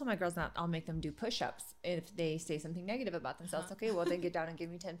tell my girls I'll make them do push-ups if they say something negative about themselves. Okay, well then get down and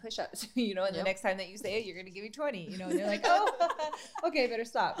give me 10 push-ups, and the next time that you say it, you're going to give me 20, and they're like, oh, okay, better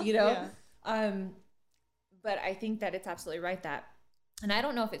stop, But I think that it's absolutely right and I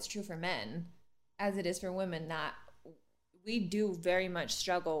don't know if it's true for men as it is for women, that we do very much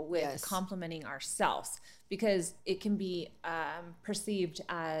struggle with complimenting ourselves because it can be perceived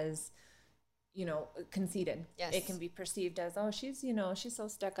as, conceited. Yes. It can be perceived as, oh, she's so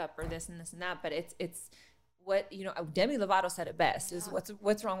stuck up or this and this and that. But it's what, Demi Lovato said it best is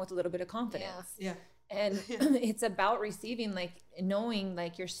what's wrong with a little bit of confidence. Yeah. And it's about receiving, like, knowing,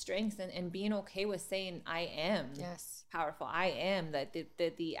 like, your strengths and being okay with saying, I am powerful. I am that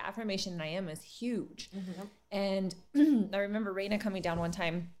the affirmation I am is huge. Mm-hmm. And I remember Raina coming down one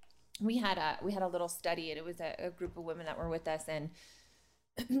time. We had a little study, and it was a group of women that were with us, and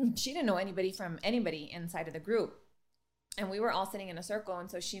she didn't know anybody from anybody inside of the group. And we were all sitting in a circle. And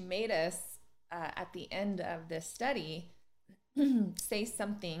so she made us, at the end of this study, say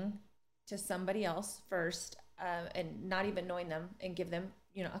something to somebody else first, and not even knowing them, and give them,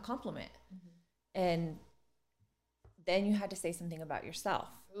 a compliment. Mm-hmm. And then you had to say something about yourself.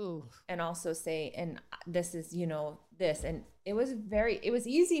 Ooh. And also say, and this is, this. And it was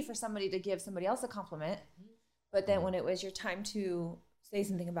easy for somebody to give somebody else a compliment. Mm-hmm. But then when it was your time to say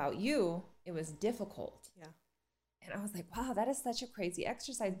something about you, it was difficult. Yeah. And I was like, wow, that is such a crazy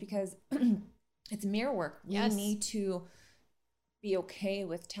exercise because it's mirror work. Yes. We need to be okay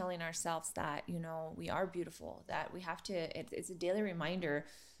with telling ourselves that, we are beautiful, that we have to, it's a daily reminder.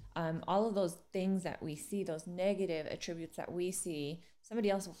 All of those things that we see, those negative attributes that we see, somebody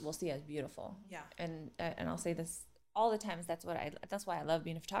else will see as beautiful. Yeah. And I'll say this all the time, that's why I love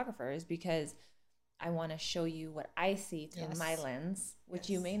being a photographer, is because I want to show you what I see through my lens, which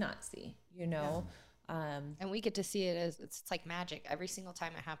you may not see, Yeah. And we get to see it as, it's like magic every single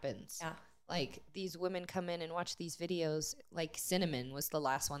time it happens. Yeah. Like, these women come in and watch these videos. Like, Cinnamon was the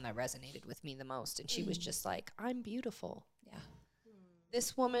last one that resonated with me the most. And she was just like, I'm beautiful. Yeah.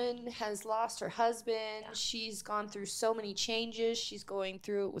 This woman has lost her husband. Yeah. She's gone through so many changes. She's going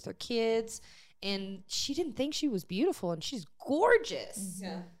through it with her kids. And she didn't think she was beautiful. And she's gorgeous.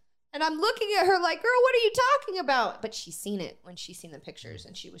 Yeah. And I'm looking at her like, girl, what are you talking about? But she's seen it when she's seen the pictures.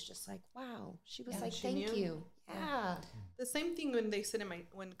 And she was just like, wow. She was like, thank you. Yeah. The same thing when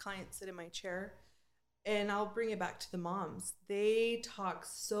clients sit in my chair, and I'll bring it back to the moms. They talk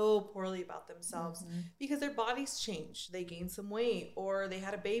so poorly about themselves because their bodies change. They gain some weight, or they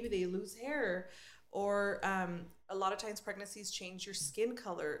had a baby, they lose hair, or a lot of times pregnancies change your skin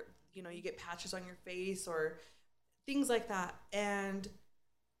color. You get patches on your face or things like that. And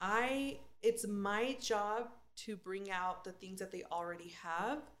it's my job to bring out the things that they already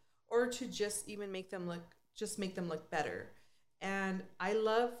have, or to just even make them look better. And I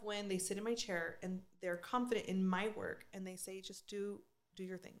love when they sit in my chair and they're confident in my work and they say, just do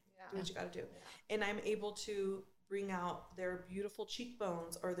your thing. Do what you got to do. And I'm able to bring out their beautiful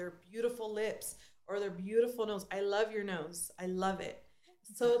cheekbones or their beautiful lips or their beautiful nose. I love your nose. I love it.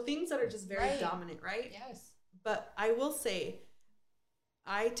 So things that are just very dominant, right? Yes. But I will say,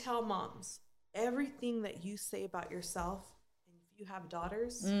 I tell moms, everything that you say about yourself, and if you have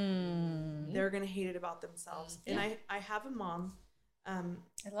daughters, they're going to hate it about themselves. And I have a mom. I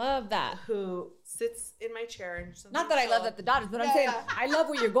love that. Who sits in my chair. And not that I love that the daughters, but I'm saying I love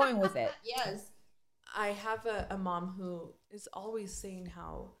where you're going with it. Yes. I have a mom who is always saying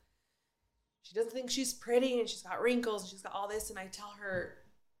how she doesn't think she's pretty and she's got wrinkles and she's got all this. And I tell her,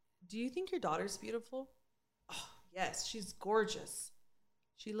 do you think your daughter's beautiful? Oh, yes, she's gorgeous.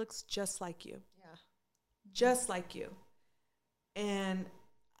 She looks just like you. Yeah. Just like you. And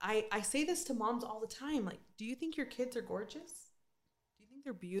I say this to moms all the time. Like, do you think your kids are gorgeous? Do you think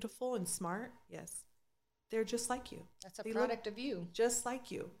they're beautiful and smart? Yes. They're just like you. That's a product of you. Just like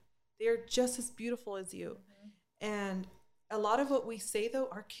you. They're just as beautiful as you. And a lot of what we say, though,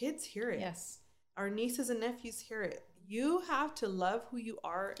 our kids hear it. Yes. Our nieces and nephews hear it. You have to love who you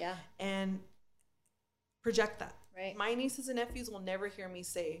are and project that. Right. My nieces and nephews will never hear me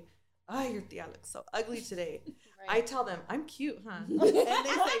say, oh, your tia looks so ugly today. I tell them, I'm cute, huh? And they say,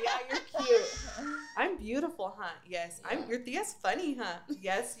 yeah, you're cute. I'm beautiful, huh? Yes. Your tia's funny, huh?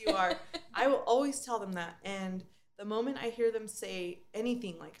 Yes, you are. I will always tell them that. And the moment I hear them say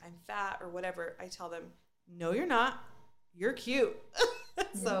anything like I'm fat or whatever, I tell them, no, you're not. You're cute.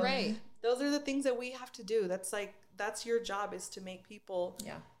 So those are the things that we have to do. That's your job, is to make people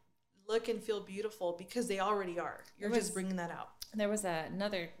look and feel beautiful, because they already are. You're just bringing that out. There was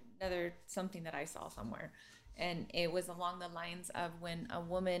another something that I saw somewhere, and it was along the lines of when a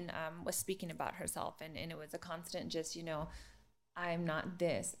woman was speaking about herself, and it was a constant just, I'm not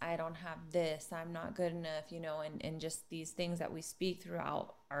this, I don't have this, I'm not good enough, and just these things that we speak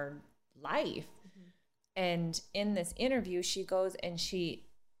throughout our life. And in this interview, she goes and she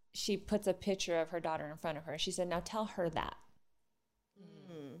puts a picture of her daughter in front of her. She said, now tell her that.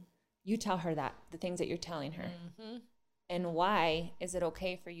 You tell her that, the things that you're telling her. And why is it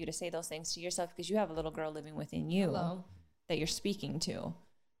okay for you to say those things to yourself? Because you have a little girl living within you that you're speaking to.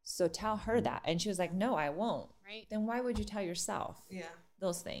 So tell her that. And she was like, no, I won't. Right. Then why would you tell yourself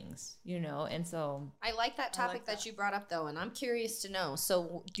those things, And so I like that topic that you brought up, though. And I'm curious to know.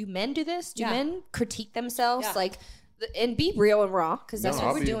 So do men do this? Do men critique themselves? Like, and be real and raw, because that's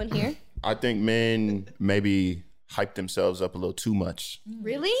what we're doing here. I think men maybe hype themselves up a little too much.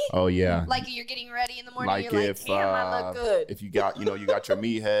 Really? Oh yeah. Like you're getting ready in the morning, like you're if, like, damn, I look good. If you got, you got your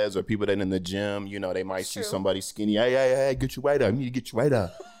meatheads or people that in the gym, they might see somebody skinny. Hey, get your weight up. You need to get your weight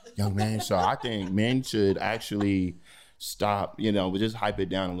up, young man. So I think men should actually stop, just hype it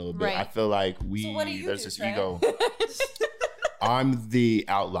down a little bit. I feel like there's this ego. I'm the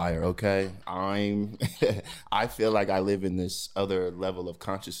outlier, okay? I feel like I live in this other level of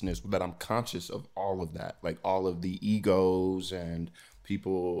consciousness, but I'm conscious of all of that, like all of the egos and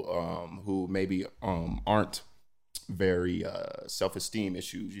people who maybe aren't very self-esteem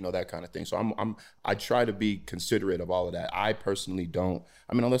issues, that kind of thing. So I try to be considerate of all of that. I personally don't,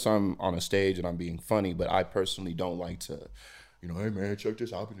 unless I'm on a stage and I'm being funny, but I personally don't like to, hey man, check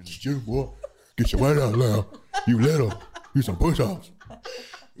this out in the gym, boy. Get your weight out loud. You little. Do some push-ups.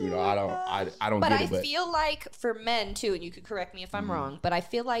 I don't but get it. But I feel like for men too, and you could correct me if I'm wrong, but I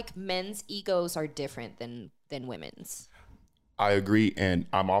feel like men's egos are different than women's. I agree, and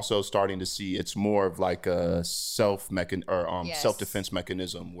I'm also starting to see it's more of like a self-defense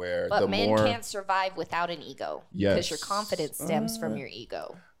mechanism where but men can't survive without an ego. Yes. Because your confidence stems from your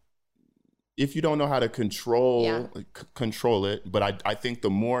ego. If you don't know how to control it, but I think the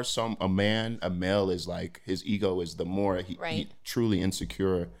more a male is like, his ego is, the more he truly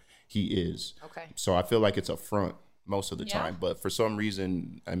insecure he is. Okay. So I feel like it's a front most of the time, but for some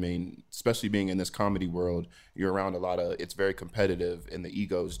reason, especially being in this comedy world, you're around it's very competitive, and the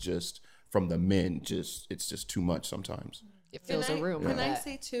ego's just from the men, it's just too much sometimes. It fills a room. Can I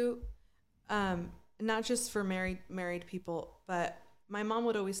say too, not just for married people, but my mom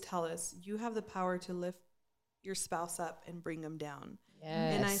would always tell us, you have the power to lift your spouse up and bring them down.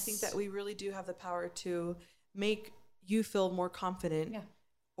 Yes. And I think that we really do have the power to make you feel more confident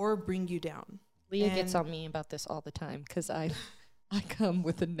or bring you down. Leah gets on me about this all the time because I come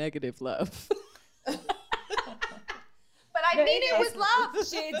with a negative love. But I mean it with love.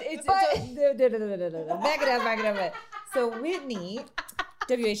 It's negative. So Whitney,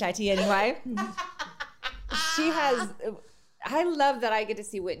 WHIT, she has... I love that I get to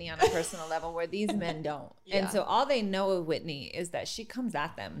see Whitney on a personal level where these men don't. And so all they know of Whitney is that she comes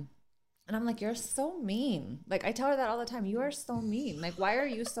at them And I'm like, you're so mean. Like, I tell her that all the time. You are so mean. Like, why are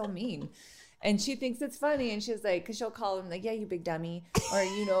you so mean? And she thinks it's funny. And she's like, because she'll call him like, yeah, you big dummy. Or,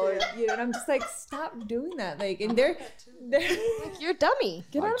 and I'm just like, stop doing that. Like, and they're like, you're dummy.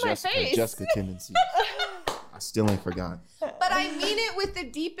 Get out of my face. Jessica tendencies. I still ain't forgot. But I mean it with the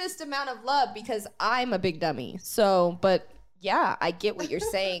deepest amount of love because I'm a big dummy. So, but yeah, I get what you're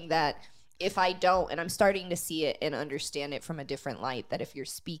saying that if I don't, and I'm starting to see it and understand it from a different light, that if you're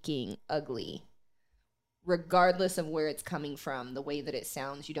speaking ugly, regardless of where it's coming from, the way that it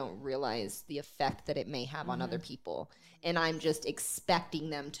sounds, you don't realize the effect that it may have on other people. And I'm just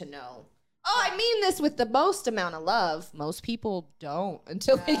expecting them to know, oh, I mean this with the most amount of love. Most people don't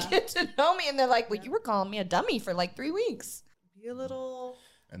until they get to know me. And they're like, well, you were calling me a dummy for like 3 weeks. Be a little...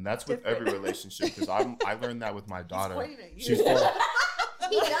 And that's with every relationship, because I learned that with my daughter. He does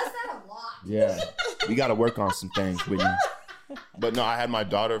that a lot. Yeah. We got to work on some things, Whitney. But no, I had my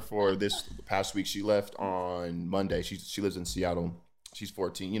daughter for this past week. She left on Monday. She lives in Seattle. She's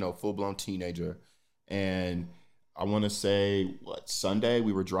 14, full-blown teenager. And I want to say, Sunday,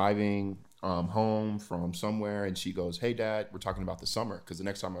 we were driving home from somewhere, and she goes, hey, Dad, we're talking about the summer, because the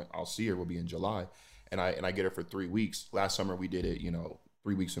next time I'll see her will be in July. And I get her for 3 weeks. Last summer, we did it,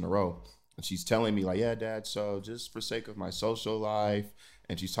 3 weeks in a row. And she's telling me like, yeah, Dad, so just for sake of my social life.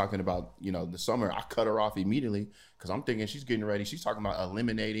 And she's talking about, the summer. I cut her off immediately because I'm thinking she's getting ready. She's talking about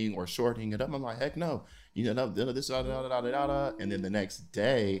eliminating or shortening it up. I'm like, heck no. This, and then the next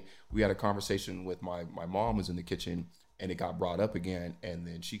day, we had a conversation with my mom was in the kitchen, and it got brought up again. And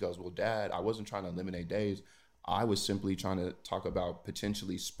then she goes, well, Dad, I wasn't trying to eliminate days. I was simply trying to talk about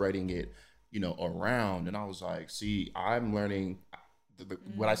potentially spreading it, around. And I was like, see, I'm learning.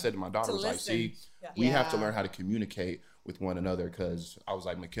 What I said to my daughter was like, see, we have to learn how to communicate with one another, because I was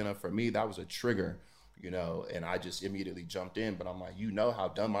like, McKenna, for me, that was a trigger, and I just immediately jumped in. But I'm like, how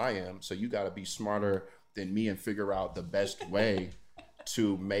dumb I am. So you got to be smarter than me and figure out the best way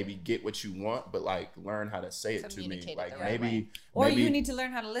to maybe get what you want, but like learn how to say it to me. Like maybe you need to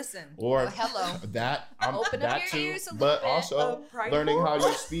learn how to listen. Or hello. That open that up your ears a little but bit. also learning how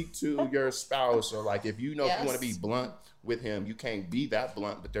you speak to your spouse, or like if you want to be blunt with him, you can't be that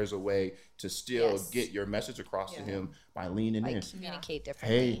blunt, but there's a way to still get your message across to him by leaning in. Communicate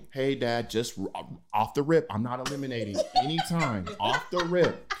differently. Hey, Dad, just off the rip. I'm not eliminating anytime off the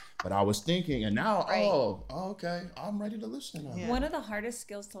rip. But I was thinking, and now, okay, I'm ready to listen now. Yeah. One of the hardest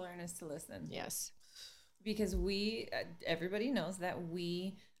skills to learn is to listen. Yes. Because everybody knows that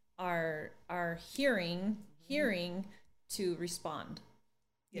we are hearing to respond.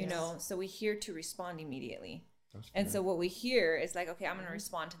 Yes. So we hear to respond immediately. And so what we hear is like, okay, I'm going to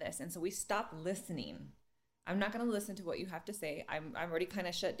respond to this. And so we stop listening. I'm not going to listen to what you have to say. I'm already kind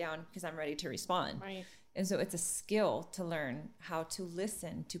of shut down because I'm ready to respond. Right. And so it's a skill to learn how to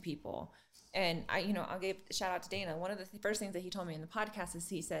listen to people. And I'll give a shout out to Dana. One of the first things that he told me in the podcast is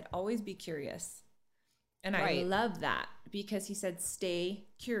he said, always be curious. And I love that, because he said, stay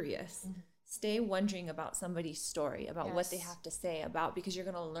curious. Mm-hmm. Stay wondering about somebody's story, about what they have to say because you're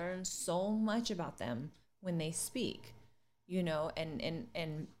going to learn so much about them when they speak,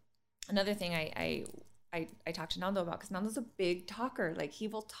 and another thing I talked to Nando about, because Nando's a big talker. Like, he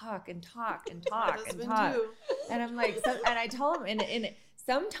will talk and talk and talk and talk. And I'm like, and I tell him, and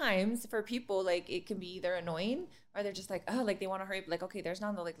sometimes for people, like, it can be either annoying or they're just like, oh, like they want to hurry up. Like, okay, there's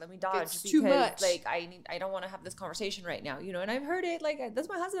Nando. Like, let me dodge because too much. Like I don't want to have this conversation right now, And I've heard it. Like, that's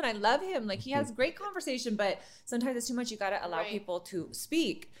my husband. I love him. Like, he has great conversation, but sometimes it's too much. You got to allow people to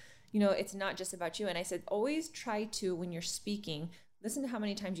speak. It's not just about you. And I said, always try to, when you're speaking, listen to how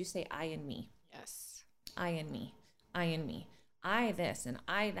many times you say I and me. Yes. I and me. I and me. I this and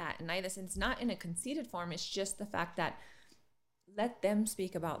I that and I this. And it's not in a conceited form. It's just the fact that let them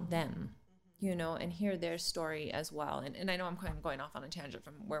speak about them, and hear their story as well. And I know I'm kind of going off on a tangent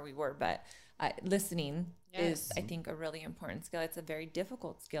from where we were, but listening is, I think, a really important skill. It's a very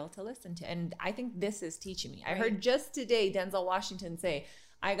difficult skill to listen to. And I think this is teaching me. I heard just today Denzel Washington say,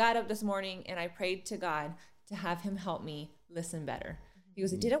 I got up this morning and I prayed to God to have him help me listen better. He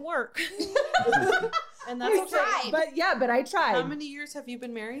goes, it didn't work. And that's okay. But I tried. How many years have you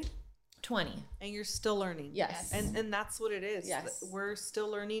been married? 20. And you're still learning. Yes. And that's what it is. Yes. We're still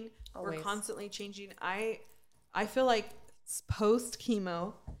learning. Always. We're constantly changing. I feel like post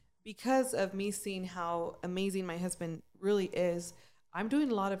chemo, because of me seeing how amazing my husband really is, I'm doing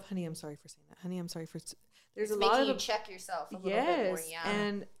a lot of, honey, I'm sorry for saying that. Honey, I'm sorry for... There's it's a lot of you check yourself a little bit more,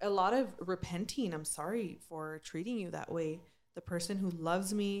 and a lot of repenting. I'm sorry for treating you that way. The person who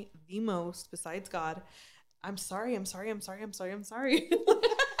loves me the most besides God, I'm sorry.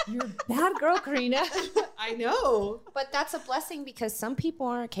 You're a bad girl, Corina. I know. But that's a blessing because some people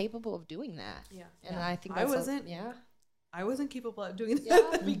aren't capable of doing that. Yeah. And I think I wasn't. I wasn't capable of doing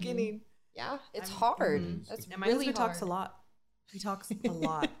that at the beginning. Yeah, it's hard. That's and my really husband hard. talks a lot. He talks a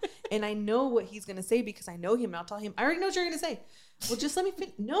lot. And I know what he's going to say because I know him. And I'll tell him, I already know what you're going to say. Well, just let me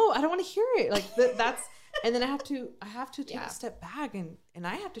finish. No, I don't want to hear it. Like that's, and then I have to take a step back and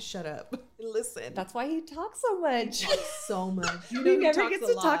I have to shut up and listen. That's why he talks so much. He talks so much. You he never gets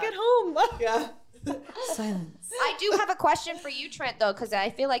to talk at home. Yeah. Silence. I do have a question for you, Trent, though, because I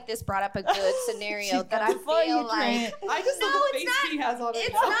feel like this brought up a good scenario that I feel like. I just know the face he has on it.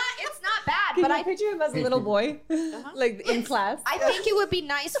 It's not bad, Can but I picture him as a little boy, like in class? I think it would be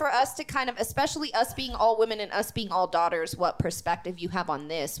nice for us to kind of, especially us being all women and us being all daughters, what perspective you have on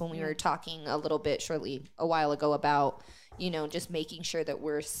this when we were talking a little bit shortly a while ago about, you know, just making sure that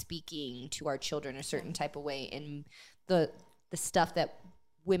we're speaking to our children a certain type of way and the stuff that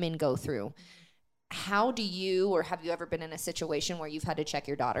women go through. How do you, or have you ever been in a situation where you've had to check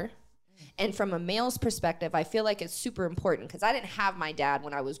your daughter? And from a male's perspective, I feel like it's super important because I didn't have my dad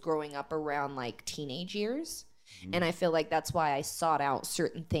when I was growing up around like teenage years. And I feel like that's why I sought out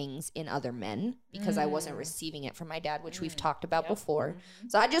certain things in other men because I wasn't receiving it from my dad, which we've talked about before.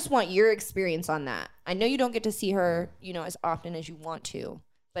 So I just want your experience on that. I know you don't get to see her, you know, as often as you want to,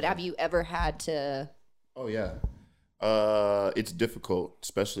 but have you ever had to? Oh, yeah. It's difficult,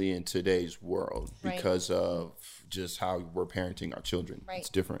 especially in today's world, because of just how we're parenting our children. It's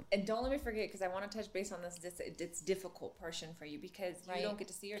different. And don't let me forget, because I want to touch base on this. It's difficult portion for you because you don't get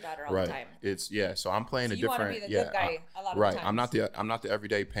to see your daughter all the time. It's so I'm playing so a you different. You want to be the good guy a lot of times. I'm not the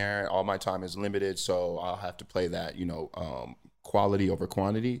everyday parent. All my time is limited, so I'll have to play that quality over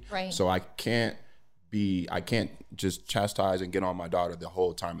quantity. Right. So I can't just chastise and get on my daughter the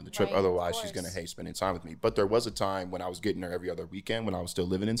whole time of the trip. Otherwise, she's going to hate spending time with me. But there was a time when I was getting her every other weekend when I was still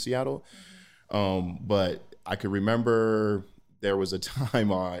living in Seattle. But I could remember there was a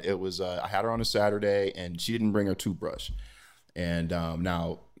time I had her on a Saturday and she didn't bring her toothbrush. And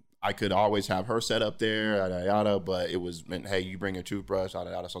now I could always have her set up there, yada, yada, but it was meant, hey, you bring your toothbrush,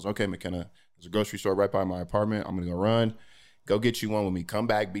 yada, yada. So I was okay, McKenna, there's a grocery store right by my apartment. I'm going to go run. Go get you one with me. Come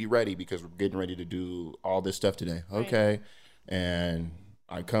back, be ready because we're getting ready to do all this stuff today. Okay. And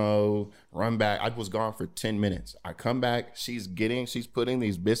I come, run back. I was gone for 10 minutes. I come back. She's putting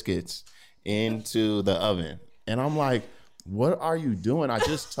these biscuits into the oven. And I'm like, what are you doing? I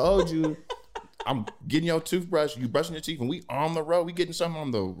just told you I'm getting your toothbrush. You brushing your teeth and we on the road. We getting something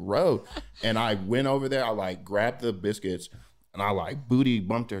on the road. And I went over there. I grabbed the biscuits and I booty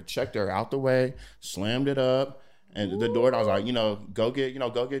bumped her, checked her out the way, slammed it up. And the door, and I was like, go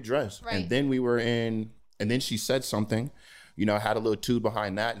get dressed. Right. And then and then she said something, had a little toot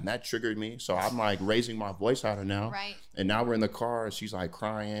behind that, and that triggered me. So I'm raising my voice at her now. Right. And now we're in the car, and she's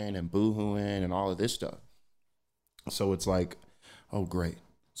crying and boo-hooing and all of this stuff. So it's oh, great.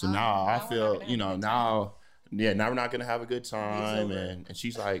 So now I feel, now we're not going to have a good time. And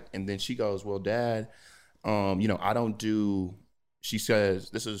she's and then she goes, well, Dad, I don't do. She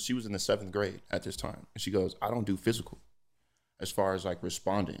says, she was in the 7th grade at this time. And she goes, I don't do physical as far as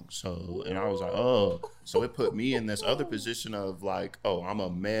responding. So, and I was like, oh, so it put me in this other position of oh, I'm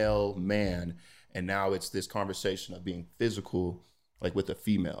a male man. And now it's this conversation of being physical, with a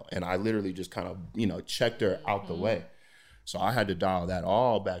female. And I literally just kind of, checked her out the way. So I had to dial that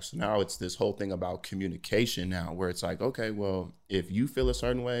all back. So now it's this whole thing about communication now where it's okay, well, if you feel a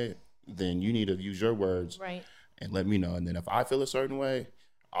certain way, then you need to use your words. Right. And let me know. And then if I feel a certain way,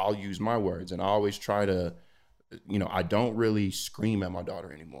 I'll use my words. And I always try to, I don't really scream at my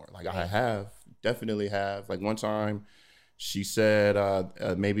daughter anymore. I definitely have. One time she said she's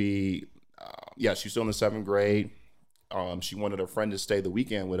still in the 7th grade. She wanted a friend to stay the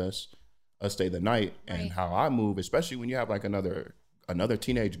weekend with us stay the night. And how I move, especially when you have another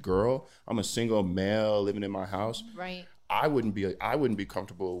teenage girl, I'm a single male living in my house. Right. I wouldn't be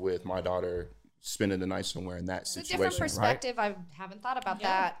comfortable with my daughter spending the night somewhere in that situation. It's a different perspective. I haven't thought about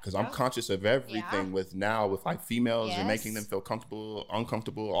that. Because I'm conscious of everything with females and making them feel comfortable,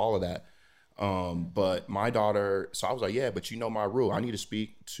 uncomfortable, all of that. But my daughter, so I was like, but my rule. I need to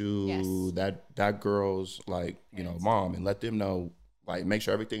speak to that girl's mom and let them know, make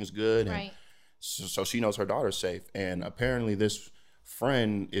sure everything's good. And so she knows her daughter's safe. And apparently this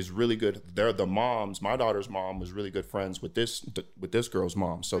friend is really good. My daughter's mom was really good friends with this girl's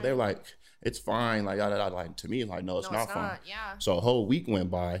mom. So they're it's fine. To me, no, it's not fine. Yeah. So a whole week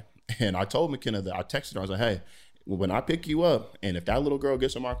went by and I told McKenna that I texted her. I was like, hey, when I pick you up and if that little girl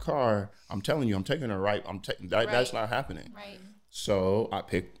gets in my car, I'm telling you, I'm taking her right. That's not happening. Right. So I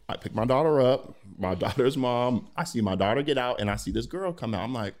pick my daughter up, my daughter's mom. I see my daughter get out, and I see this girl come out.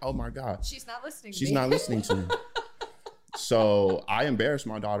 I'm like, oh my God. She's not listening She's not listening to me. So I embarrassed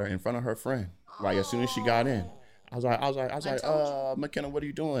my daughter in front of her friend. Like as soon as she got in, I was like, McKenna, what are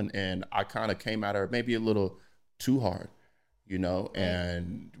you doing? And I kind of came at her maybe a little too hard, you know,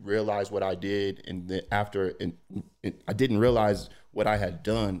 and realized what I did. And then after, I didn't realize what I had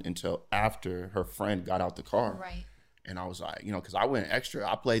done until after her friend got out the car. Right. And I was like, you know, because I went extra.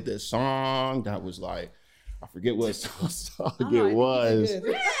 I played this song that was like, I forget what song it was.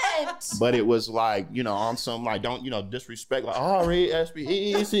 But it was like, you know, on some like, don't, you know, disrespect, like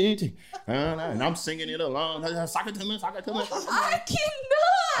R-E-S-P-E-C-T. And I'm singing it along. Sock it to me. I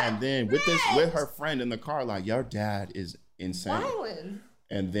cannot. And then with her friend in the car, like, your dad is insane. Violent.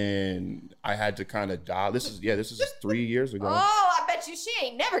 And then I had to kind of dial. This is 3 years ago. Oh, I bet you she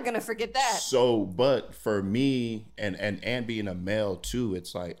ain't never gonna forget that. So, but for me and being a male too,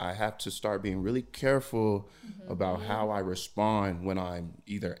 it's like I have to start being really careful about how I respond when I'm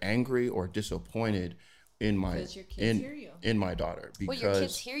either angry or disappointed in my in my daughter. Because well, your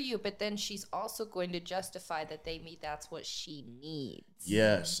kids hear you, but then she's also going to justify that that's what she needs.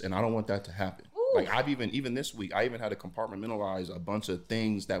 Yes, and I don't want that to happen. Ooh. Like I've even this week, I even had to compartmentalize a bunch of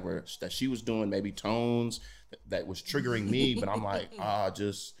things that she was doing, maybe tones that was triggering me, but I'm like, I'll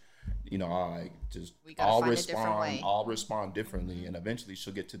respond differently, and eventually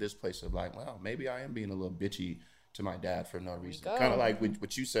she'll get to this place of like, well, maybe I am being a little bitchy to my dad for no reason. Kind of like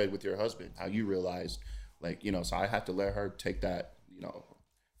what you said with your husband, how you realized, like, you know, so I have to let her take that, you know,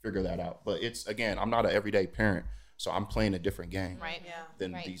 figure that out. But it's, again, I'm not an everyday parent, so I'm playing a different game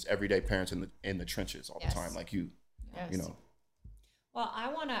than these everyday parents in the trenches all the time, like you, you know. Well,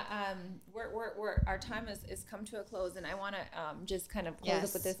 I want to, we're our time is come to a close, and I want to just kind of close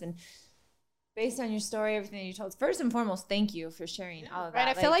up with this. And based on your story, everything that you told, first and foremost, thank you for sharing all of that.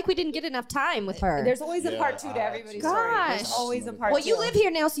 Right, I feel like we didn't get enough time with her. There's always a part two to everybody's story. There's always a part two. Well, you live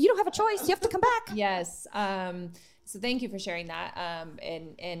here now, so you don't have a choice. You have to come back. Yes. So thank you for sharing that.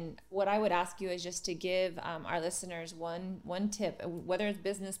 And what I would ask you is just to give our listeners one tip, whether it's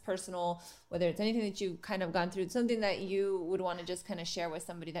business, personal, whether it's anything that you've kind of gone through, something that you would want to just kind of share with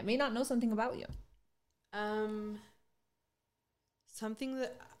somebody that may not know something about you. Something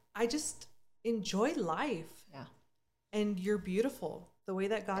that I just enjoy life. Yeah. And you're beautiful the way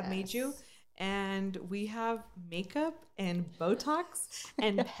that God made you. And we have makeup and Botox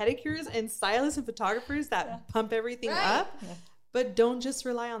and pedicures and stylists and photographers that pump everything up. Yeah. But don't just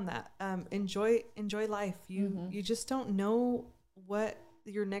rely on that. Enjoy life. You just don't know what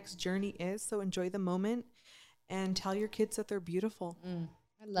your next journey is. So enjoy the moment and tell your kids that they're beautiful.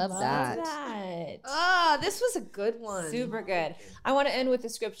 I love that. Oh, this was a good one. Super good. I want to end with the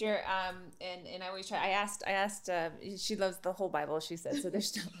scripture. And I always try. I asked. She loves the whole Bible. She said so.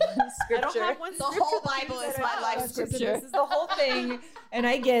 There's no scripture. I don't have one. The whole Bible is my life scripture. This is the whole thing, and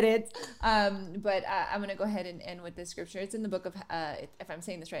I get it. But I'm going to go ahead and end with this scripture. It's in the book of, if I'm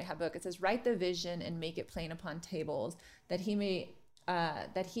saying this right, Habakkuk. It says, "Write the vision and make it plain upon tables, that he may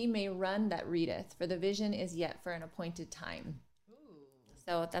run that readeth. For the vision is yet for an appointed time."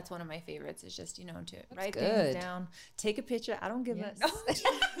 So that's one of my favorites, is just, to write things down, take a picture. I don't give a... No.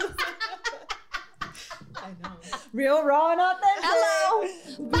 I know. Real, raw, and authentic. Hello.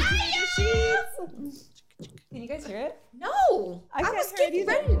 Fire! Can you guys hear it? No. I was getting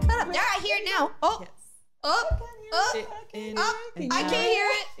ready to cut up. There, I hear it now. Oh. Yes. Up. I can't hear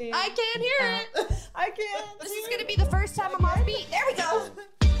it. I can't hear it. I can't. This is going to be the first time I'm off beat. There we go.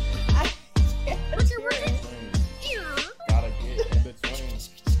 Gotta get in between.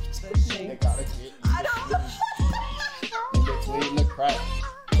 I don't know. In between the cracks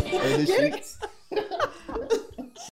and the sheets.